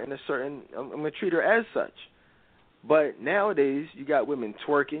treat her I'm going to treat her as such. But nowadays, you got women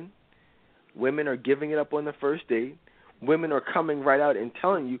twerking, women are giving it up on the first date, women are coming right out and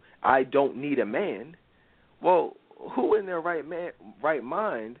telling you, I don't need a man. Well, who in their right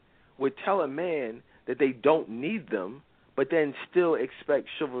mind would tell a man that they don't need them, but then still expect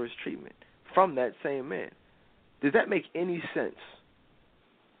chivalrous treatment from that same man? Does that make any sense?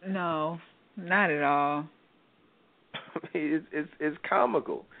 No, not at all. I mean, it's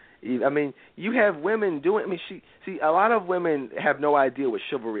comical. I mean, you have women doing. I mean, a lot of women have no idea what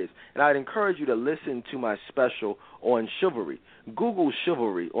chivalry is, and I'd encourage you to listen to my special on chivalry. Google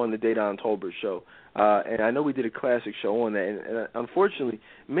chivalry on the Dedan Tolbert show, and I know we did a classic show on that. And unfortunately,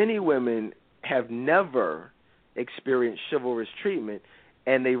 many women have never experienced chivalrous treatment,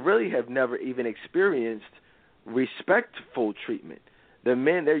 and they really have never even experienced respectful treatment. The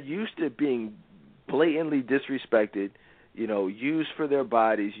men, they're used to being blatantly disrespected, used for their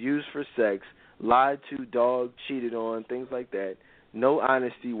bodies, used for sex, lied to, dogged, cheated on, things like that. No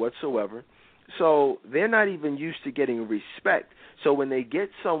honesty whatsoever. So they're not even used to getting respect. So when they get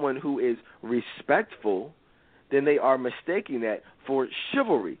someone who is respectful, then they are mistaking that for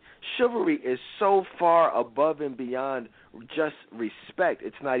chivalry. Chivalry is so far above and beyond just respect,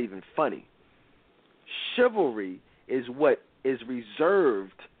 it's not even funny. Chivalry is what is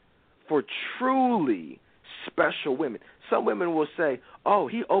reserved for truly special women. Some women will say, oh,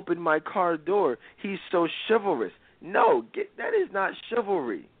 he opened my car door, he's so chivalrous. No, that is not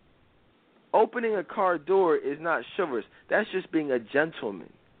chivalry. Opening a car door is not chivalrous. That's just being a gentleman.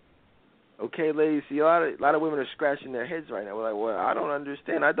 Okay, ladies, see, a lot of women are scratching their heads right now. We're like, well, I don't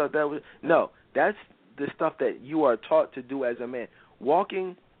understand. I thought that was... No, that's the stuff that you are taught to do as a man.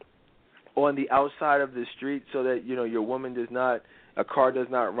 Walking on the outside of the street so that, your woman a car does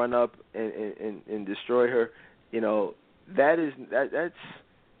not run up and destroy her, that's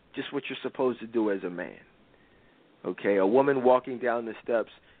just what you're supposed to do as a man. Okay, a woman walking down the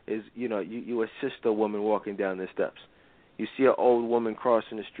steps is, you assist a woman walking down the steps. You see an old woman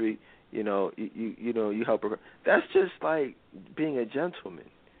crossing the street, you help her. That's just like being a gentleman.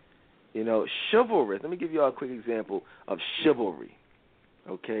 Chivalry. Let me give you all a quick example of chivalry.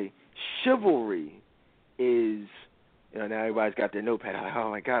 Okay, chivalry is, now everybody's got their notepad. Like,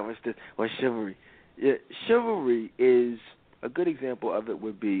 oh my God, what's chivalry? Yeah, chivalry is, a good example of it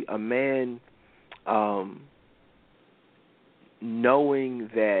would be a man knowing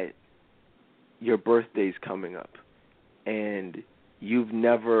that your birthday's coming up and you've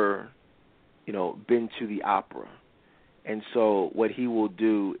never, been to the opera. And so what he will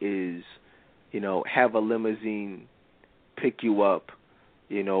do is, have a limousine pick you up,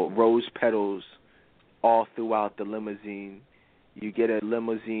 rose petals all throughout the limousine. You get a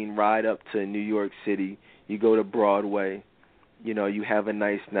limousine ride up to New York City. You go to Broadway. You have a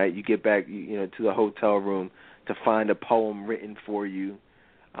nice night. You get back, to the hotel room to find a poem written for you,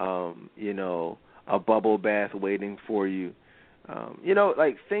 a bubble bath waiting for you.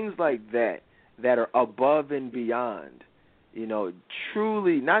 Like things like that are above and beyond,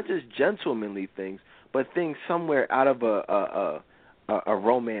 truly not just gentlemanly things, but things somewhere out of a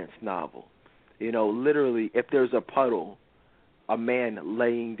romance novel. Literally, if there's a puddle, a man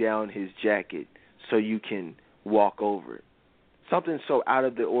laying down his jacket so you can walk over it. Something so out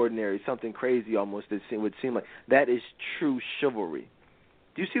of the ordinary, something crazy almost that would seem like that is true chivalry.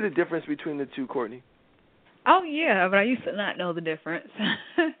 Do you see the difference between the two, Courtney? Oh, yeah, but I used to not know the difference.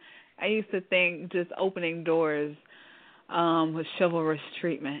 I used to think just opening doors was chivalrous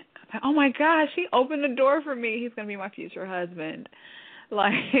treatment. Oh, my gosh, he opened the door for me. He's going to be my future husband.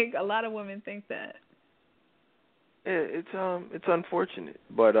 Like, a lot of women think that. It's unfortunate,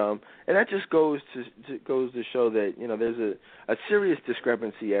 but and that just goes to show that there's a serious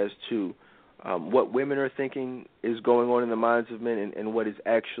discrepancy as to what women are thinking is going on in the minds of men and what is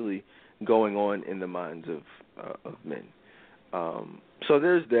actually going on in the minds of men. So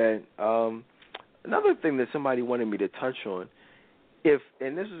there's that. Another thing that somebody wanted me to touch on,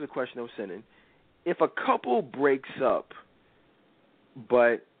 and this is a question I was sending, if a couple breaks up,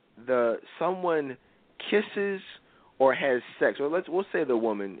 but someone kisses or has sex, or we'll say the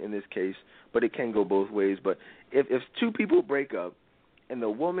woman in this case, but it can go both ways. But if two people break up and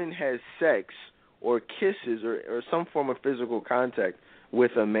the woman has sex or kisses or some form of physical contact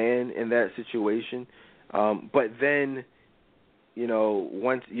with a man in that situation, but then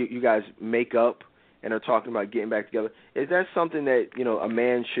once you guys make up and are talking about getting back together, is that something that a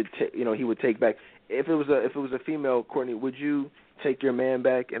man should he would take back? If it was a female, Courtney, would you take your man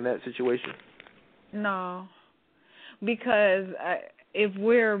back in that situation? No. Because if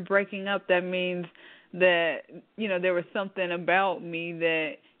we're breaking up, that means that, there was something about me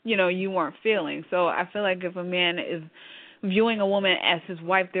that, you weren't feeling. So I feel like if a man is viewing a woman as his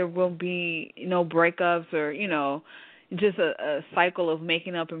wife, there will be no breakups or, just a cycle of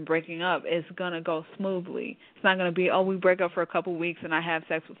making up and breaking up. It's going to go smoothly. It's not going to be, we break up for a couple weeks and I have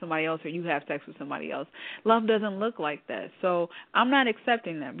sex with somebody else or you have sex with somebody else. Love doesn't look like that. So I'm not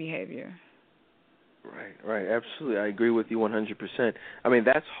accepting that behavior. Right, absolutely. I agree with you 100%. I mean,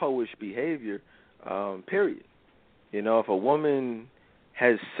 that's hoish behavior, period. If a woman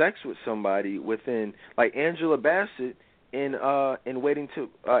has sex with somebody within, like Angela Bassett in Waiting to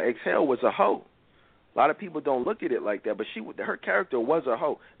Exhale was a hoe. A lot of people don't look at it like that, but her character was a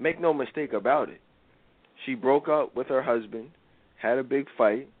hoe. Make no mistake about it. She broke up with her husband, had a big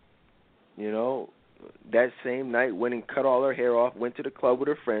fight, that same night went and cut all her hair off, went to the club with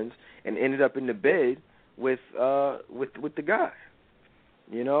her friends, and ended up in the bed with the guy.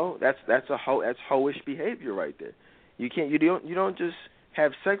 That's hoish behavior right there. You don't just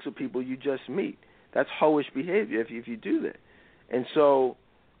have sex with people you just meet. That's hoish behavior if you do that. And so,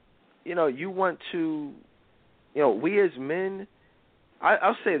 you want to, we as men,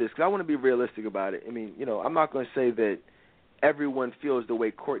 I'll say this because I want to be realistic about it. I mean, I'm not going to say that everyone feels the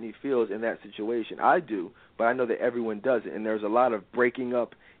way Courtney feels in that situation. I do, but I know that everyone doesn't, and there's a lot of breaking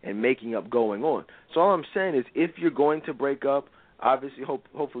up and making up going on. So all I'm saying is if you're going to break up, obviously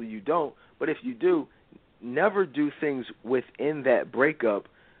hopefully you don't, but if you do, never do things within that breakup,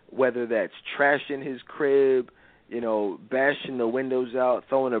 whether that's trashing his crib, bashing the windows out,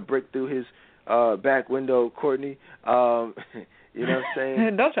 throwing a brick through his back window, Courtney. You know what I'm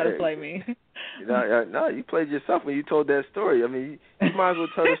saying? Don't try to play me. No, you played yourself when you told that story. I mean, you might as well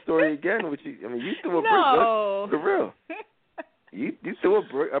tell the story again. You threw a brick. For real. You threw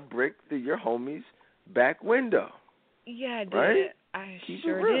a brick through your homie's back window. Yeah, I did. Right? I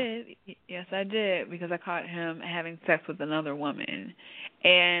sure did. Yes, I did, because I caught him having sex with another woman.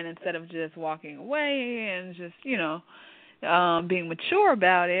 And instead of just walking away and just, being mature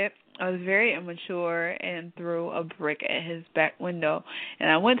about it, I was very immature and threw a brick at his back window. And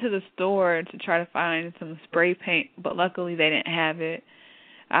I went to the store to try to find some spray paint, but luckily they didn't have it.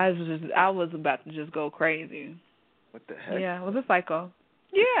 I was about to just go crazy. What the heck? Yeah, I was a psycho.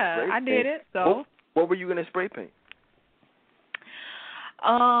 Yeah, Spray I did paint? it. So what were you gonna spray paint?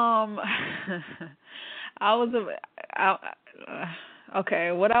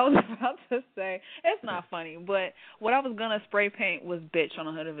 Okay, what I was about to say, it's not funny, but what I was going to spray paint was bitch on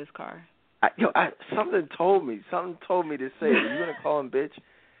the hood of his car. Something told me to say it. Are you going to call him bitch?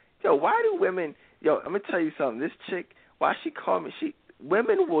 Why do women, I'm going to tell you something. This chick, why she called me,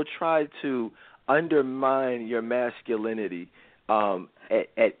 women will try to undermine your masculinity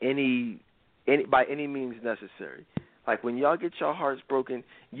at any by any means necessary. Like when y'all get your hearts broken,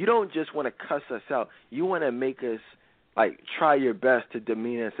 you don't just want to cuss us out. You want to make us try your best to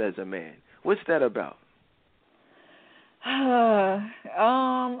demean us as a man. What's that about?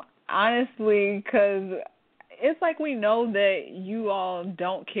 Honestly, because it's like we know that you all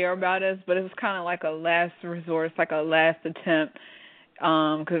don't care about us, but it's kind of like a last resort. It's like a last attempt,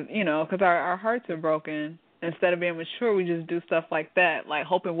 because our hearts are broken. Instead of being mature, we just do stuff like that, like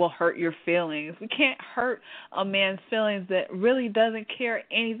hoping we'll hurt your feelings. We can't hurt a man's feelings that really doesn't care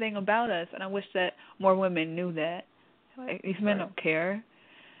anything about us, and I wish that more women knew that. Like, these men don't care.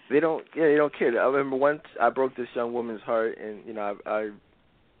 They don't care. I remember once I broke this young woman's heart, and I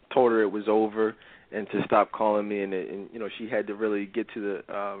told her it was over and to stop calling me, and she had to really get to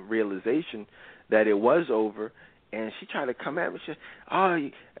the realization that it was over. And she tried to come at me. She said, "Oh,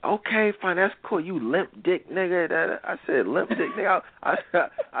 okay, fine, that's cool. You limp dick nigga." I said, "Limp dick nigga." I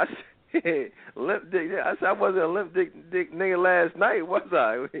said, "Limp dick." I said, "I wasn't a limp dick nigga last night, was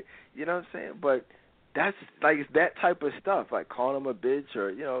I?" You know what I'm saying? But that's it's that type of stuff, like calling him a bitch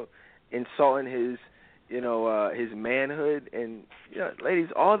or insulting his his manhood. And ladies,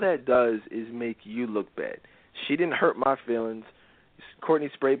 all that does is make you look bad. She didn't hurt my feelings. Courtney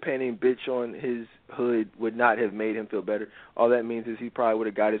spray painting bitch on his hood would not have made him feel better. All that means is he probably would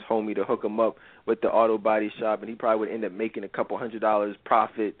have got his homie to hook him up with the auto body shop, and he probably would end up making a couple $100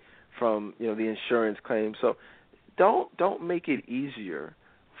 profit from the insurance claim. So don't make it easier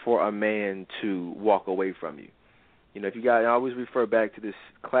for a man to walk away from you. If you guys, I always refer back to this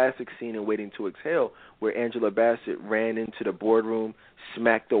classic scene in Waiting to Exhale where Angela Bassett ran into the boardroom,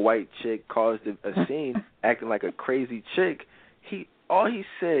 smacked the white chick, caused a scene, acting like a crazy chick. All he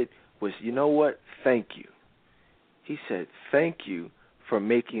said was, "You know what? Thank you." He said, "Thank you for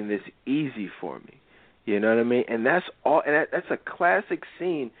making this easy for me." You know what I mean? And that's all. And that's a classic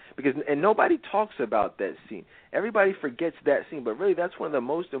scene and nobody talks about that scene. Everybody forgets that scene, but really that's one of the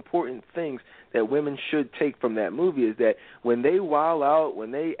most important things that women should take from that movie is that when they wild out,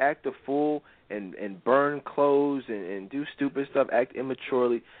 when they act a fool and burn clothes and do stupid stuff, act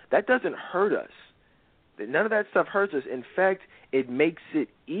immaturely, that doesn't hurt us. None of that stuff hurts us. In fact, it makes it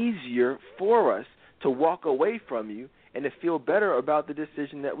easier for us to walk away from you and to feel better about the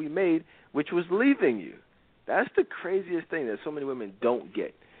decision that we made, which was leaving you. That's the craziest thing that so many women don't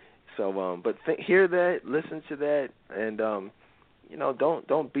get. So, but hear that, listen to that, and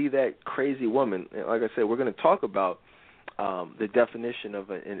don't be that crazy woman. Like I said, we're going to talk about the definition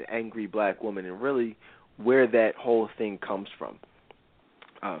of an angry black woman and really where that whole thing comes from.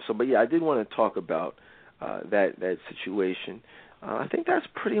 But yeah, I did want to talk about that situation. I think that's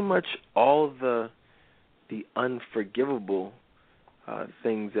pretty much all the unforgivable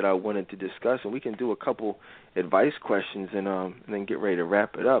things that I wanted to discuss, and we can do a couple advice questions and then get ready to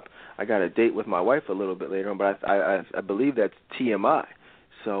wrap it up. I got a date with my wife a little bit later on, but I believe that's TMI.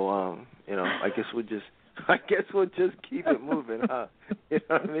 So I guess we'll just keep it moving, huh? You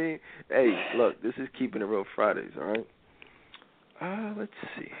know what I mean? Hey, look, this is Keeping It Real Fridays, all right? Let's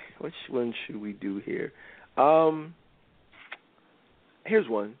see. Which one should we do here? Here's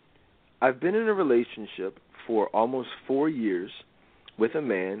one. I've been in a relationship for almost 4 years with a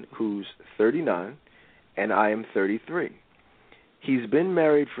man who's 39, and I am 33. He's been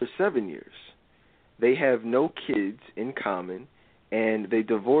married for 7 years. They have no kids in common, and they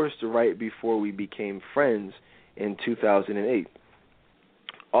divorced right before we became friends in 2008.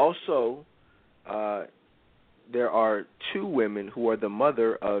 Also, there are 2 women who are the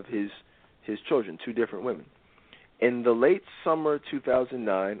mother of his children, 2 different women. In the late summer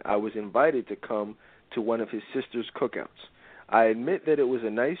 2009, I was invited to come to one of his sister's cookouts. I admit that it was a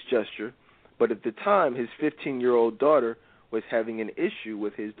nice gesture, but at the time, his 15-year-old daughter was having an issue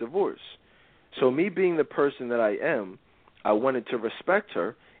with his divorce. So me being the person that I am, I wanted to respect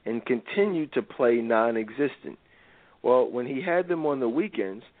her and continue to play non-existent. Well, when he had them on the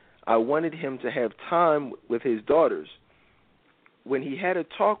weekends, I wanted him to have time with his daughters. when he had a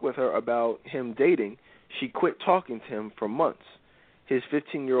talk with her about him dating, she quit talking to him for months. His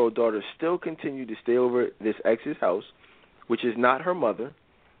 15-year-old daughter still continued to stay over at this ex's house, which is not her mother,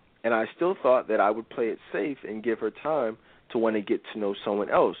 and I still thought that I would play it safe and give her time to want to get to know someone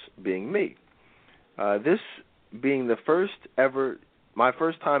else, being me. This being my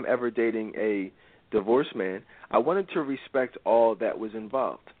first time ever dating a divorced man, I wanted to respect all that was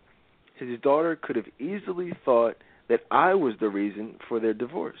involved. His daughter could have easily thought that I was the reason for their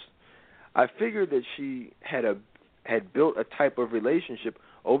divorce. I figured that she had built a type of relationship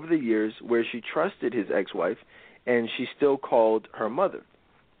over the years where she trusted his ex-wife, and she still called her mother.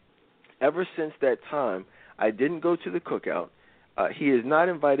 Ever since that time, I didn't go to the cookout. He has not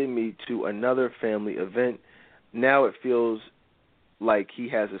invited me to another family event. Now it feels like he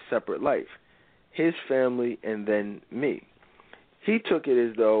has a separate life, his family and then me. He took it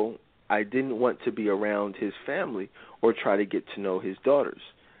as though I didn't want to be around his family or try to get to know his daughters.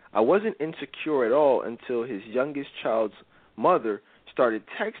 I wasn't insecure at all until his youngest child's mother started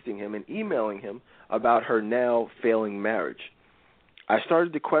texting him and emailing him about her now failing marriage. I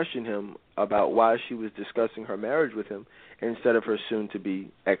started to question him about why she was discussing her marriage with him instead of her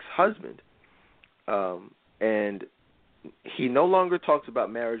soon-to-be ex-husband. And he no longer talks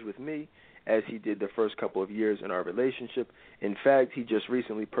about marriage with me as he did the first couple of years in our relationship. In fact, he just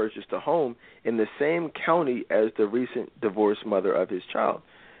recently purchased a home in the same county as the recent divorced mother of his child.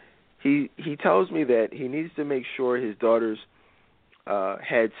 He tells me that he needs to make sure his daughters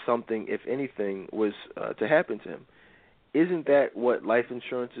had something, if anything, was to happen to him. Isn't that what life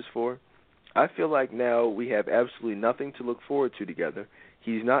insurance is for? I feel like now we have absolutely nothing to look forward to together.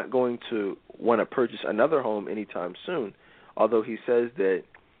 He's not going to want to purchase another home anytime soon, although he says that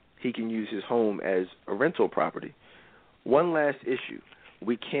he can use his home as a rental property. One last issue.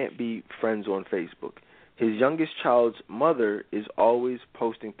 We can't be friends on Facebook. His youngest child's mother is always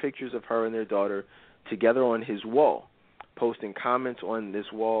posting pictures of her and their daughter together on his wall, posting comments on this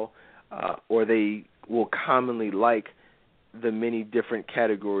wall, or they will commonly like the many different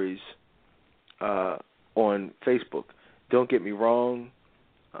categories on Facebook. Don't get me wrong.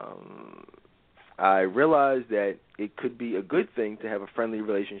 I realize that it could be a good thing to have a friendly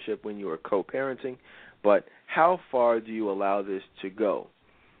relationship when you are co-parenting, but how far do you allow this to go?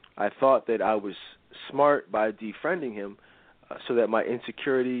 I thought that I was smart by defriending him so that my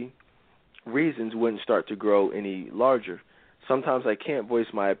insecurity reasons wouldn't start to grow any larger. Sometimes I can't voice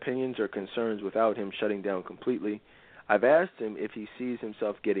my opinions or concerns without him shutting down completely. I've asked him if he sees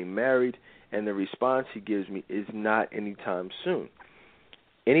himself getting married, and the response he gives me is not anytime soon.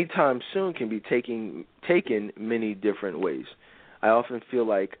 Anytime soon can be taken many different ways. I often feel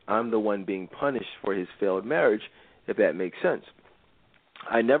like I'm the one being punished for his failed marriage, if that makes sense.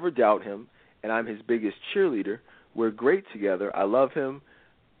 I never doubt him, and I'm his biggest cheerleader. We're great together. I love him,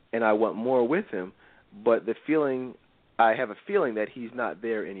 and I want more with him, but I have a feeling that he's not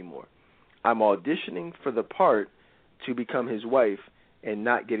there anymore. I'm auditioning for the part to become his wife and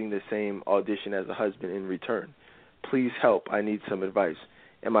not getting the same audition as a husband in return. Please help. I need some advice.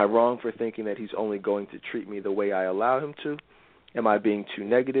 Am I wrong for thinking that he's only going to treat me the way I allow him to? Am I being too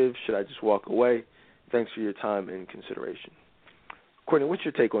negative? Should I just walk away? Thanks for your time and consideration. Courtney, what's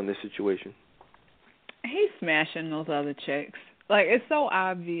your take on this situation? He's smashing those other chicks. Like, it's so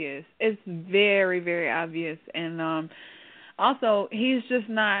obvious. It's very, very obvious. And also, he's just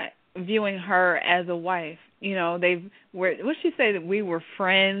not viewing her as a wife. You know, what'd she say, that we were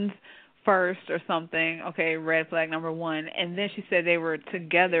friends first or something? Okay, red flag number one. And then she said they were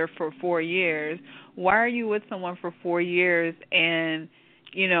together for 4 years. Why are you with someone for 4 years and,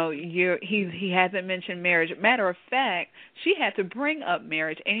 you know, he hasn't mentioned marriage? Matter of fact, she had to bring up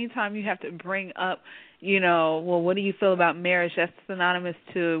marriage. Anytime you have to bring up, you know, well, what do you feel about marriage? That's synonymous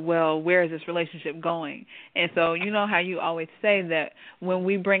to, well, where is this relationship going? And so, you know how you always say that when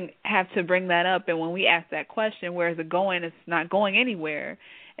we have to bring that up, and when we ask that question, where is it going? It's not going anywhere.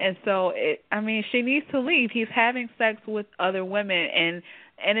 And so, she needs to leave. He's having sex with other women,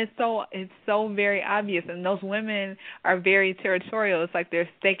 and it's so very obvious. And those women are very territorial. It's like they're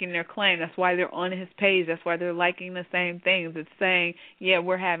staking their claim. That's why they're on his page. That's why they're liking the same things. It's saying, yeah,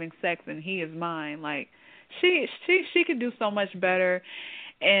 we're having sex and he is mine. Like, she could do so much better,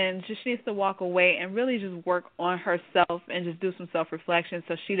 and just needs to walk away and really just work on herself and just do some self-reflection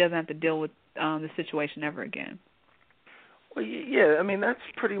so she doesn't have to deal with the situation ever again. Well, yeah, that's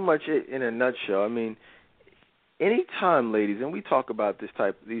pretty much it in a nutshell. Anytime, ladies, and we talk about these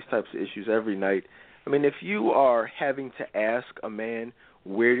types of issues every night. If you are having to ask a man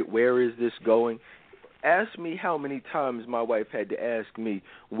where is this going, ask me how many times my wife had to ask me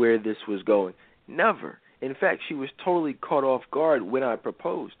where this was going. Never. In fact, she was totally caught off guard when I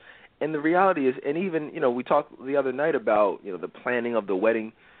proposed. And the reality is, and even, we talked the other night about, the planning of the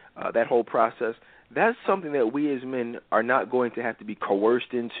wedding, that whole process. That's something that we as men are not going to have to be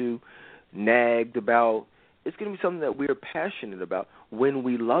coerced into, nagged about. It's going to be something that we're passionate about when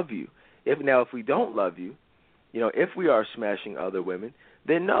we love you. If we don't love you, if we are smashing other women,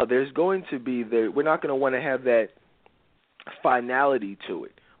 then no, there's going to be we're not going to want to have that finality to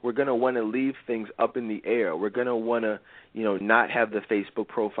it. We're going to want to leave things up in the air. We're going to want to, not have the Facebook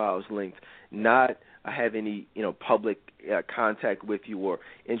profiles linked, not have any, public contact with you or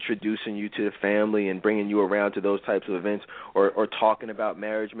introducing you to the family and bringing you around to those types of events or talking about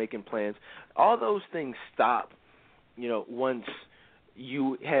marriage, making plans. All those things stop, once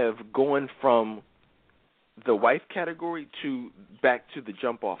you have gone from the wife category back to the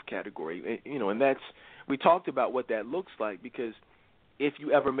jump-off category. And that's, we talked about what that looks like, because if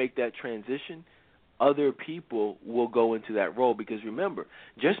you ever make that transition, other people will go into that role. Because remember,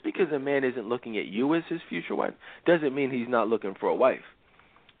 just because a man isn't looking at you as his future wife doesn't mean he's not looking for a wife.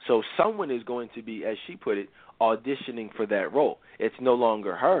 So someone is going to be, as she put it, auditioning for that role. It's no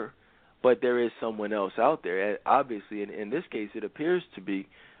longer her, but there is someone else out there. Obviously, in this case, it appears to be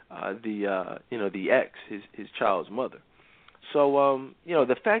the ex, his child's mother. So,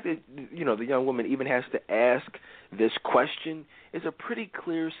 the fact that, the young woman even has to ask this question is a pretty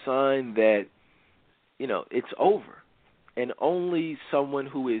clear sign that, it's over. And only someone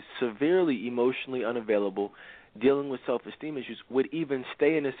who is severely emotionally unavailable, dealing with self-esteem issues, would even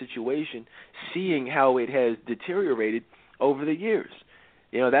stay in a situation seeing how it has deteriorated over the years.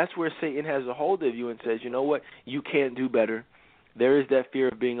 That's where Satan has a hold of you and says, you know what, you can't do better. There is that fear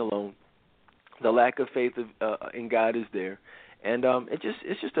of being alone. The lack of faith in God is there. And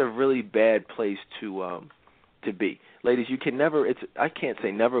it's just a really bad place to be. Ladies, you can never, I can't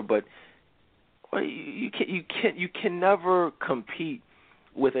say never, but you can never compete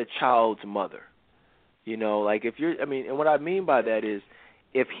with a child's mother. Like and what I mean by that is,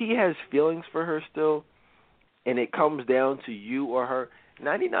 if he has feelings for her still, and it comes down to you or her,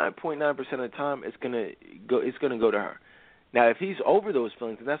 99.9% of the time it's gonna go to her. Now, if he's over those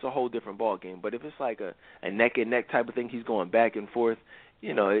feelings, then that's a whole different ball game. But if it's like a neck and neck type of thing, he's going back and forth,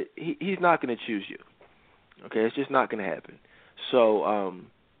 he's not going to choose you. Okay, it's just not going to happen. So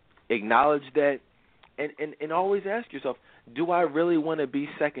acknowledge that, and always ask yourself, do I really want to be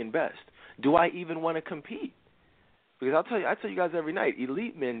second best? Do I even want to compete? Because I tell you guys every night,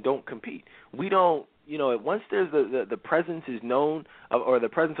 elite men don't compete. We don't, once there's the presence is known, or the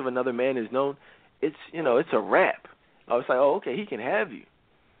presence of another man is known, it's a wrap. I was like, oh, okay, he can have you.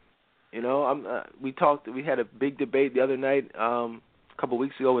 We had a big debate the other night, a couple of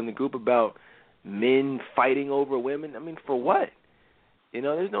weeks ago in the group about men fighting over women. I mean, for what?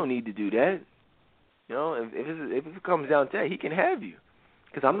 There's no need to do that. If it comes down to that, he can have you,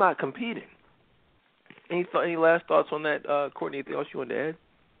 because I'm not competing. Any last thoughts on that, Courtney? Anything else you want to add?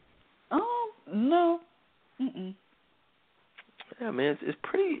 No. Mm-mm. Yeah, man, it's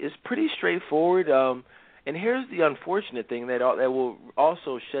pretty straightforward. And here's the unfortunate thing that will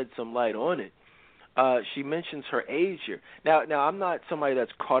also shed some light on it. She mentions her age here. Now, I'm not somebody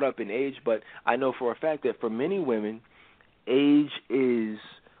that's caught up in age, but I know for a fact that for many women, age is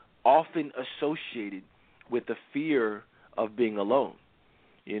often associated with the fear of being alone.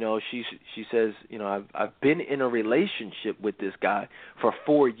 She says, I've been in a relationship with this guy for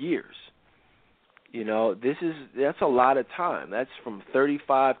 4 years. That's a lot of time. That's from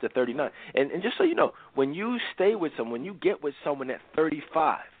 35 to 39. And just so you know, when you stay with someone, you get with someone at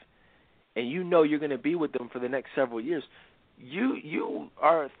 35, and you're going to be with them for the next several years, you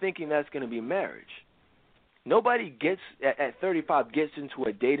are thinking that's going to be marriage. Nobody at 35 gets into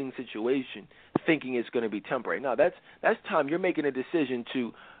a dating situation thinking it's going to be temporary. No, that's time you're making a decision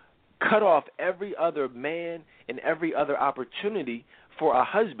to cut off every other man and every other opportunity for a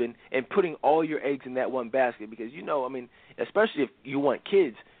husband and putting all your eggs in that one basket, because especially if you want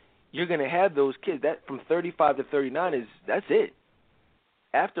kids, you're going to have those kids. That from 35 to 39 that's it.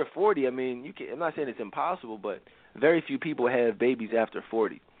 After 40, I'm not saying it's impossible, but very few people have babies after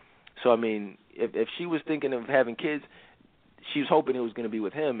 40. So if she was thinking of having kids, she was hoping it was going to be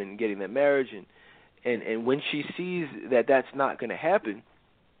with him and getting that marriage, and when she sees that that's not going to happen,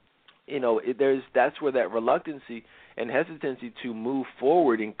 that's where that reluctancy and hesitancy to move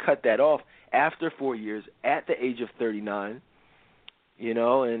forward and cut that off after 4 years at the age of 39,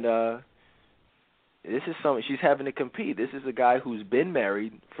 and this is something she's having to compete. This is a guy who's been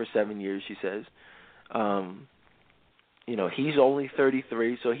married for 7 years, she says. He's only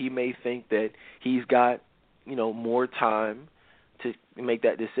 33, so he may think that he's got, more time to make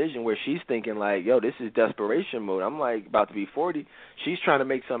that decision where she's thinking like, yo, this is desperation mode. I'm like about to be 40. She's trying to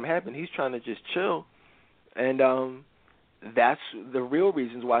make something happen. He's trying to just chill. And that's the real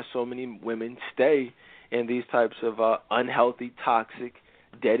reasons why so many women stay in these types of unhealthy, toxic,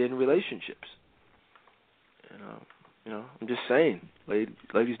 dead-end relationships. And, I'm just saying,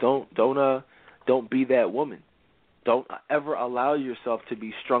 ladies, don't be that woman. Don't ever allow yourself to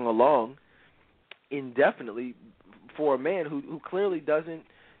be strung along indefinitely for a man who clearly doesn't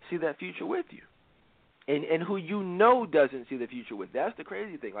see that future with you. And who doesn't see the future with. That's the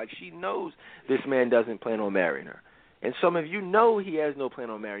crazy thing. Like, she knows this man doesn't plan on marrying her. And some of you know he has no plan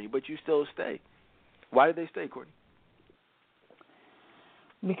on marrying you, but you still stay. Why did they stay, Courtney?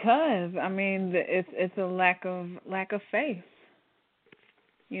 Because, it's a lack of faith.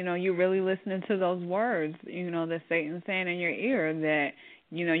 You're really listening to those words, that Satan's saying in your ear that,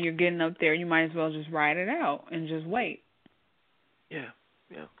 you're getting up there, you might as well just ride it out and just wait. Yeah,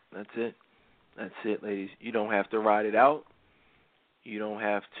 that's it. That's it, ladies. You don't have to ride it out. You don't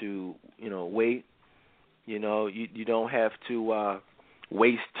have to, wait. You don't have to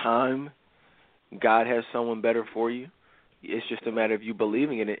waste time. God has someone better for you. It's just a matter of you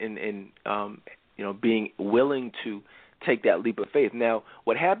believing in it and being willing to take that leap of faith. Now,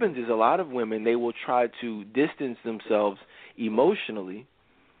 what happens is a lot of women, they will try to distance themselves emotionally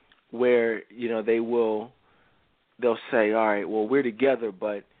where, they'll say, all right, well, we're together,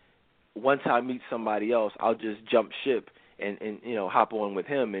 but once I meet somebody else, I'll just jump ship and hop on with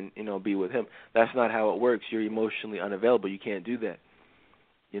him and, be with him. That's not how it works. You're emotionally unavailable. You can't do that.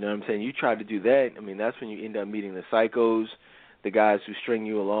 You know what I'm saying? You try to do that, that's when you end up meeting the psychos, the guys who string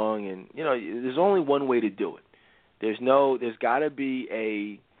you along, and, there's only one way to do it. There's got to be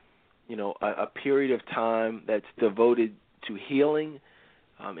a period of time that's devoted to healing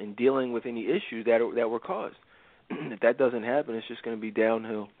and dealing with any issues that were caused. If that doesn't happen, it's just going to be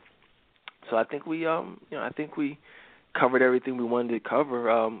downhill. So I think we covered everything we wanted to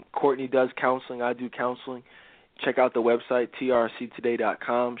cover. Courtney does counseling. I do counseling. Check out the website,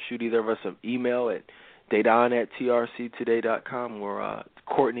 trctoday.com. Shoot either of us an email at dedan@trctoday.com or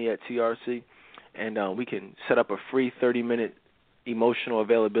Courtney@trc. And we can set up a free 30-minute emotional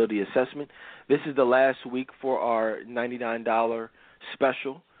availability assessment. This is the last week for our $99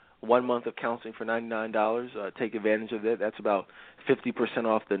 special, 1 month of counseling for $99. Take advantage of that. That's about 50%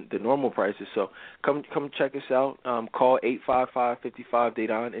 off the normal prices. So come check us out. Call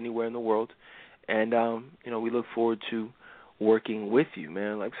 855-55-DEDAN anywhere in the world. And, we look forward to working with you,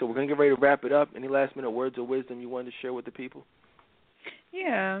 man. Like I said, we're going to get ready to wrap it up. Any last-minute words of wisdom you wanted to share with the people?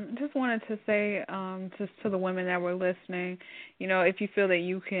 Yeah, just wanted to say just to the women that were listening, if you feel that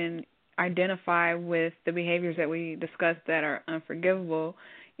you can identify with the behaviors that we discussed that are unforgivable,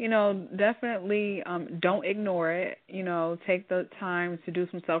 definitely don't ignore it. Take the time to do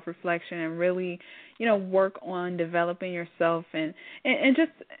some self-reflection and really, work on developing yourself and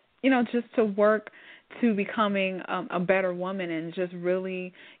just, just to work to becoming a better woman and just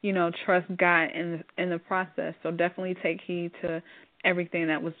really, trust God in the process. So definitely take heed to everything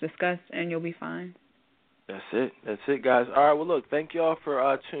that was discussed, and you'll be fine. That's it, guys. All right, well, look, thank you all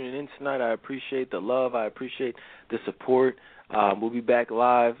for tuning in tonight. I appreciate the love. I appreciate the support. We'll be back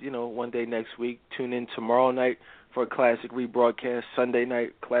live, one day next week. Tune in tomorrow night for a classic rebroadcast, Sunday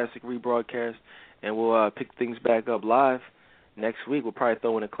night classic rebroadcast, and we'll pick things back up live next week. We'll probably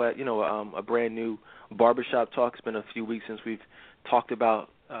throw in a brand new barbershop talk. It's been a few weeks since we've talked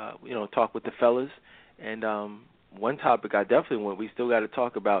about, talk with the fellas, and one topic I definitely want, we still got to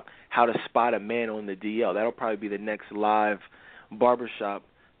talk about how to spot a man on the DL. That'll probably be the next live barbershop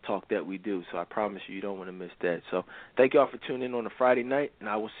talk that we do. So I promise you don't want to miss that. So thank you all for tuning in on a Friday night, and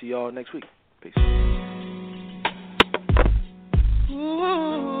I will see you all next week. Peace.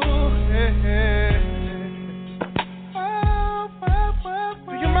 Ooh, hey.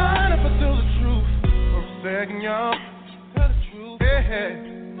 Do you mind if I tell the truth for a second, y'all? Tell the truth. Hey.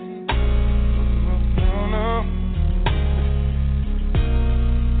 No.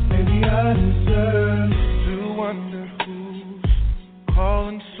 Maybe I deserve to wonder who's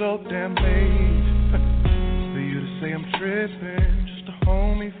calling so damn late for you to say I'm tripping, just a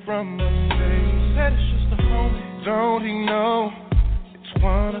homie from upstate. Said it's just a homie. Don't he know it's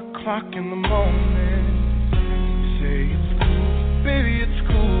 1 o'clock in the morning? You say it's cool, baby, it's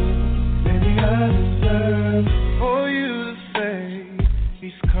cool. Maybe I deserve for you to say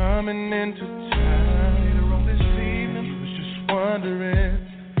he's coming into town later on this evening. He was just wondering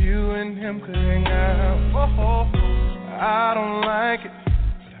you and him could hang out. I don't like it,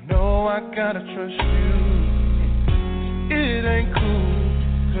 but I know I gotta trust you. It ain't cool,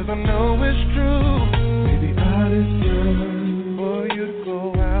 'cause I know it's true. Maybe I deserve for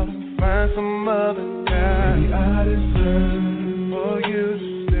Baby, I deserve for you to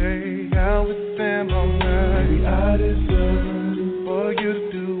stay out with them all night. Baby, I deserve for you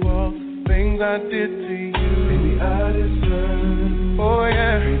to do all the things I did to you. Baby, I deserve. Oh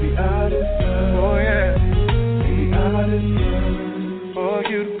yeah. Baby, I deserve. Oh yeah. Baby, I deserve for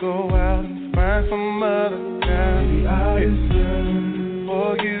you to go out and find some other guy. Baby, I deserve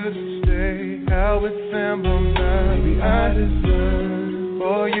for you to stay out with them all night. Baby, I deserve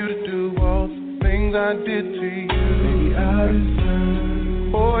for you to do all the things I did to you. Baby, I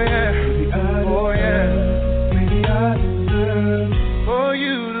deserve. Oh yeah. Baby, I deserve. Oh yeah. Baby, I deserve for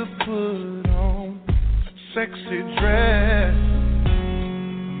you to put on a sexy dress,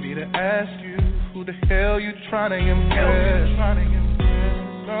 for me to ask you who the hell you trying to impress,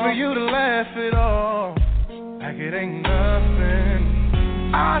 for you to laugh it off like it ain't nothing.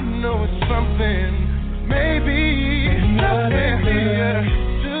 I know it's something, maybe it's nothing here.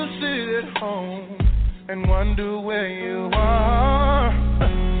 To sit at home and wonder where you are.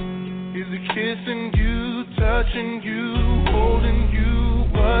 Is it kissing you, touching you, holding you?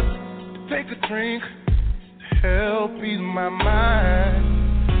 What? To take a drink to help ease my mind.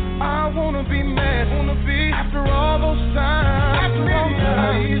 I wanna be mad, after all those times. After all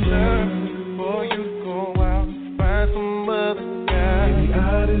I deserve for you to go out and find some other guy. Baby,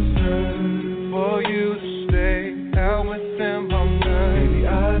 I deserve for you to stay out with them all night. Baby,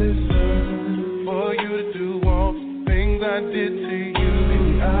 I deserve for you to do all the things I did to you.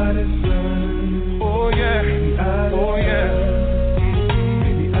 Baby, I deserve. Oh yeah. Baby, I deserve. Oh yeah.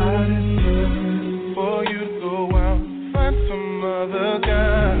 Baby, I deserve for you to go out and find some other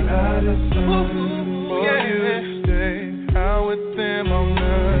guy. Baby, I deserve for you to stay out with them all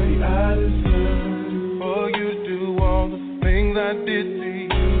night. Baby, I deserve for you to do all the things I did to you.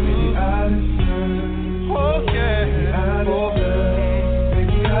 Baby, I deserve. Oh yeah. Baby, I deserve.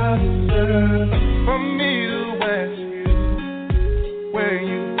 Baby, I deserve for me to ask you where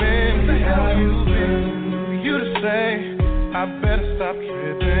you've been, the hell you've been, for you to say I better stop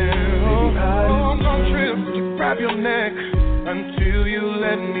tripping. Oh, I'm gonna trip to grab your neck until you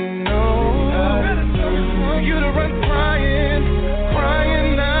let me know. For you to run crying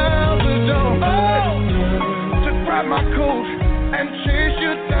out the door. Oh, to grab my coat and chase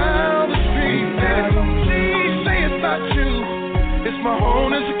you down the street. And please say it's not you, it's my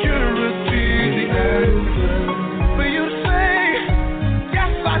own insecurity. For you to say,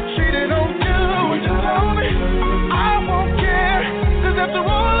 yes, I cheated on you. You told me I won't care, 'cause after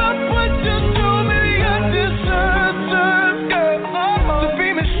all I put you through, maybe I deserve, girl, to be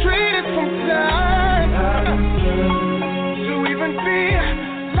mistreated sometimes, to even be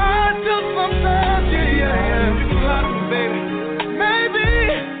lied to sometimes. Yeah. You can lie to me, baby.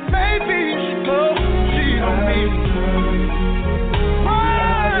 Maybe you should go cheat on me.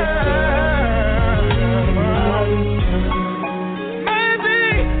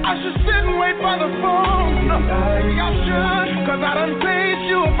 By the phone, no, maybe I should, 'cause I done paged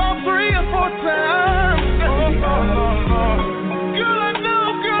you about 3 or 4 times. Girl, I know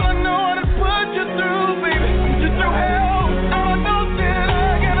I done put you through, baby, you through hell. I know that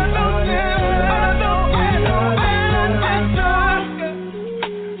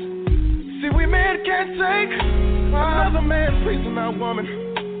see, we men can't take another man pleasing our woman.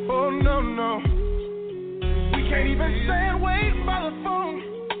 Oh no, we can't even stand waiting by the phone.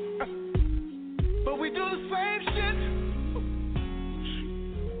 But we do the same shit.